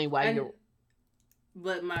can explain why you're.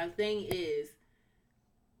 But my thing is,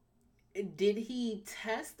 did he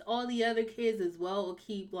test all the other kids as well, or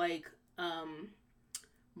keep like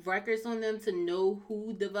records on them to know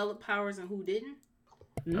who developed powers and who didn't?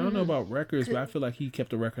 I don't know about records, but I feel like he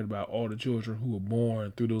kept a record about all the children who were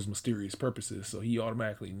born through those mysterious purposes. So he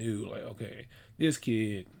automatically knew, like, okay, this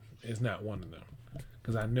kid is not one of them,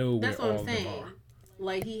 because I know where all of them are.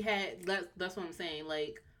 Like he had. That's what I'm saying.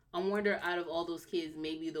 Like, I wonder, out of all those kids,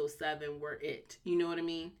 maybe those 7 were it. You know what I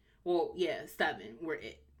mean? Well, yeah, 7 were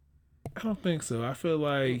it. I don't think so. I feel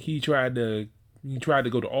like he tried to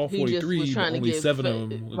go to all 43, but only 7 of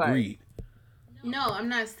them agreed. No, I'm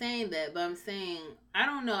not saying that, but I'm saying, I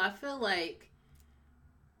don't know. I feel like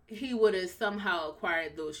he would have somehow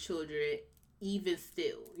acquired those children even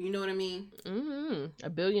still. You know what I mean? Mm-hmm.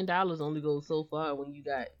 $1 billion only goes so far when you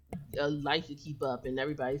got a life to keep up and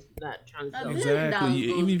everybody's not trying to sell. Exactly.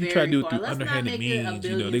 Even if you try to do it through underhanded means,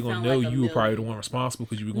 they're going to know you were probably the one responsible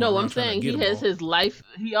because you were going No, around I'm saying he has all. his life.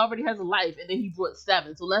 He already has a life, and then he brought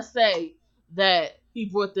 7. So let's say that he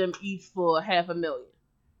brought them each for $500,000.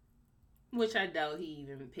 Which I doubt he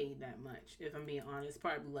even paid that much. If I'm being honest,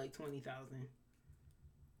 probably like $20,000.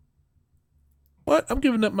 What? I'm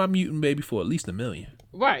giving up my mutant baby for at least $1 million.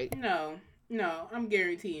 Right. No, I'm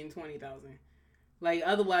guaranteeing $20,000. Like,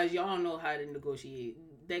 otherwise, y'all don't know how to negotiate.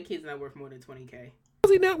 That kid's not worth more than $20,000.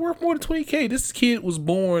 How's he not worth more than $20,000? This kid was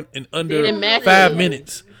born in under Immaculate. 5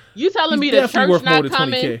 minutes. You telling He's me the definitely church worth more not than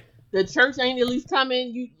coming? 20K. The church ain't at least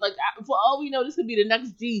coming. You like, for all we know, this could be the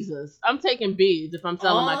next Jesus. I'm taking bids if I'm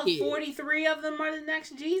selling my kids. 43 of them are the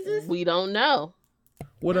next Jesus? We don't know.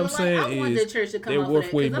 What I'm saying I want is the church to come they're up worth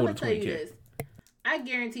with way that, 'cause more I'm than gonna tell you 20K. this. I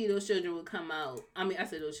guarantee those children would come out. I mean, I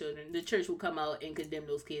said those children. The church will come out and condemn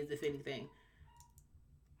those kids, if anything.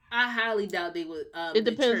 I highly doubt they would. It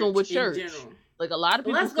depends on which church. In general. Like a lot of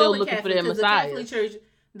people Let's still go with looking Catholic, for their Messiah.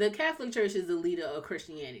 The Catholic Church is the leader of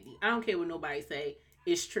Christianity. I don't care what nobody say.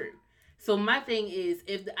 It's true. So my thing is,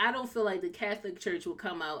 I don't feel like the Catholic Church will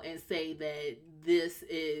come out and say that this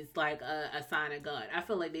is like a sign of God. I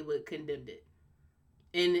feel like they would condemn it.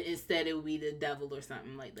 And instead it would be the devil or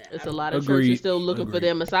something like that. It's a lot of churches still looking for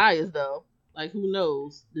their messiahs, though. Like, who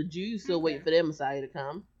knows? The Jews still waiting for their Messiah to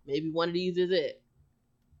come. Maybe one of these is it.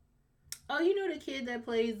 Oh, you know the kid that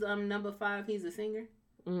plays number 5? He's a singer.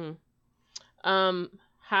 Mm-hmm.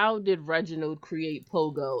 How did Reginald create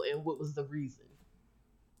Pogo, and what was the reason?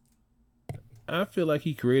 I feel like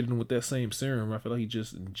he created him with that same serum. I feel like he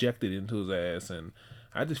just injected it into his ass, and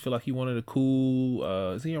I just feel like he wanted a cool.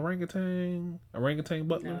 Is he orangutan? Orangutan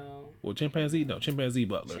butler? No. Or chimpanzee? No, chimpanzee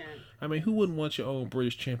butler. Chimp. I mean, who wouldn't want your own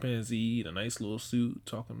British chimpanzee in a nice little suit,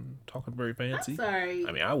 talking very fancy? I'm sorry.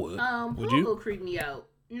 I mean, I would. Would Pogo you? creeped me out.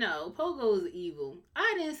 No, Pogo is evil.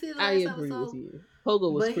 I didn't see the last I episode. agree with you.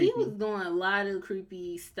 Pogo was creepy. He was doing a lot of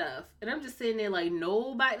creepy stuff. And I'm just sitting there like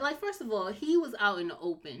nobody... Like, first of all, he was out in the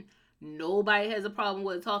open. Nobody has a problem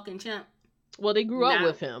with a talking chimp. Well, they grew up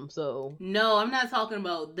with him, so... No, I'm not talking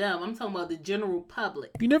about them. I'm talking about the general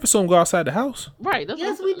public. You never saw him go outside the house? Right.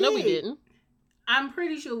 Yes, we did. No, we didn't. I'm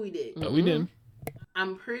pretty sure we did. No, we didn't.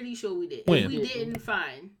 I'm pretty sure we did. When? If we didn't,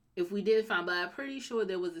 fine. But I'm pretty sure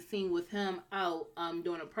there was a scene with him out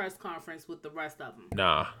doing a press conference with the rest of them.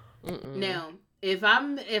 Nah. Now, if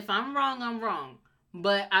I'm wrong, I'm wrong.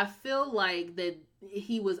 But I feel like that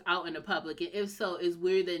he was out in the public, and if so, it's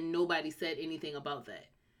weird that nobody said anything about that.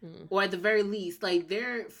 Or at the very least, like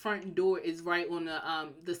their front door is right on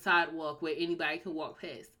the sidewalk where anybody can walk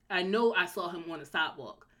past. I know I saw him on the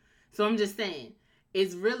sidewalk, so I'm just saying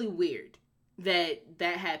it's really weird that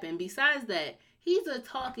happened. Besides that, he's a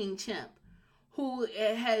talking chimp who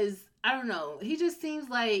has, I don't know, he just seems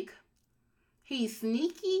like he's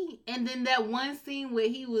sneaky. And then that one scene where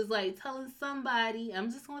he was like telling somebody, I'm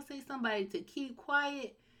just gonna say somebody, to keep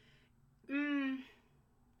quiet.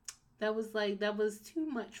 That was too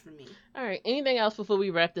much for me. All right. Anything else before we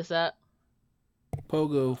wrap this up?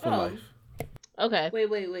 Pogo for life. Okay.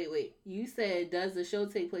 Wait. You said, does the show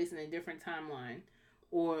take place in a different timeline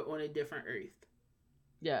or on a different Earth?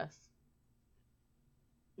 Yes.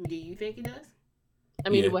 Do you think it does? I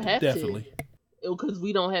mean, it would have definitely. to. Because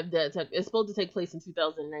we don't have that. It's supposed to take place in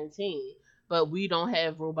 2019, but we don't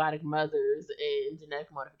have robotic mothers and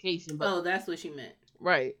genetic modification. But that's what she meant.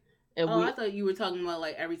 Right. And I thought you were talking about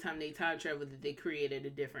like every time they time traveled that they created a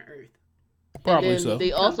different Earth. Probably so.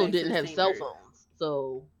 They also didn't have cell phones,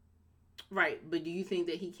 so. Right, but do you think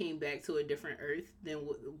that he came back to a different Earth than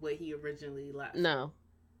what he originally left? No.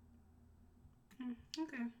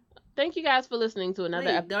 Okay. Thank you guys for listening to another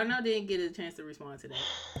episode. Darnell didn't get a chance to respond to that.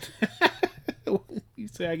 You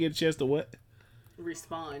say I get a chance to what?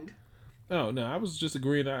 Respond. Oh, no, I was just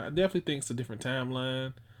agreeing. I definitely think it's a different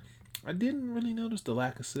timeline. I didn't really notice the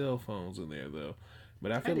lack of cell phones in there, though.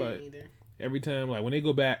 But I feel like every time, like when they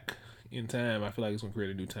go back in time, I feel like it's going to create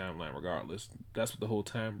a new timeline regardless. That's what the whole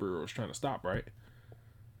Time Bureau is trying to stop, right?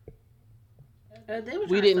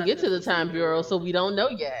 We didn't get to the Time Bureau, so we don't know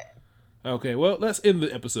yet. Okay, well, let's end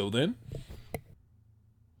the episode then.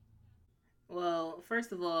 Well,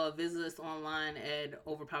 first of all, visit us online at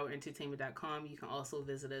overpowerentertainment.com. You can also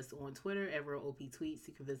visit us on Twitter at RealOPTweets.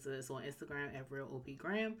 You can visit us on Instagram at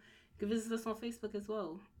RealOPgram. You can visit us on Facebook as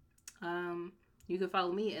well. You can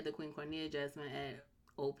follow me at the Queen Cornelia Jasmine at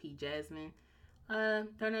OP Jasmine.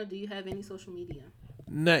 Darnell, do you have any social media?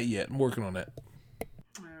 Not yet. I'm working on that.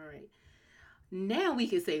 All right. Now we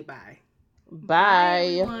can say bye.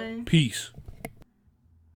 Bye. Everyone. Peace.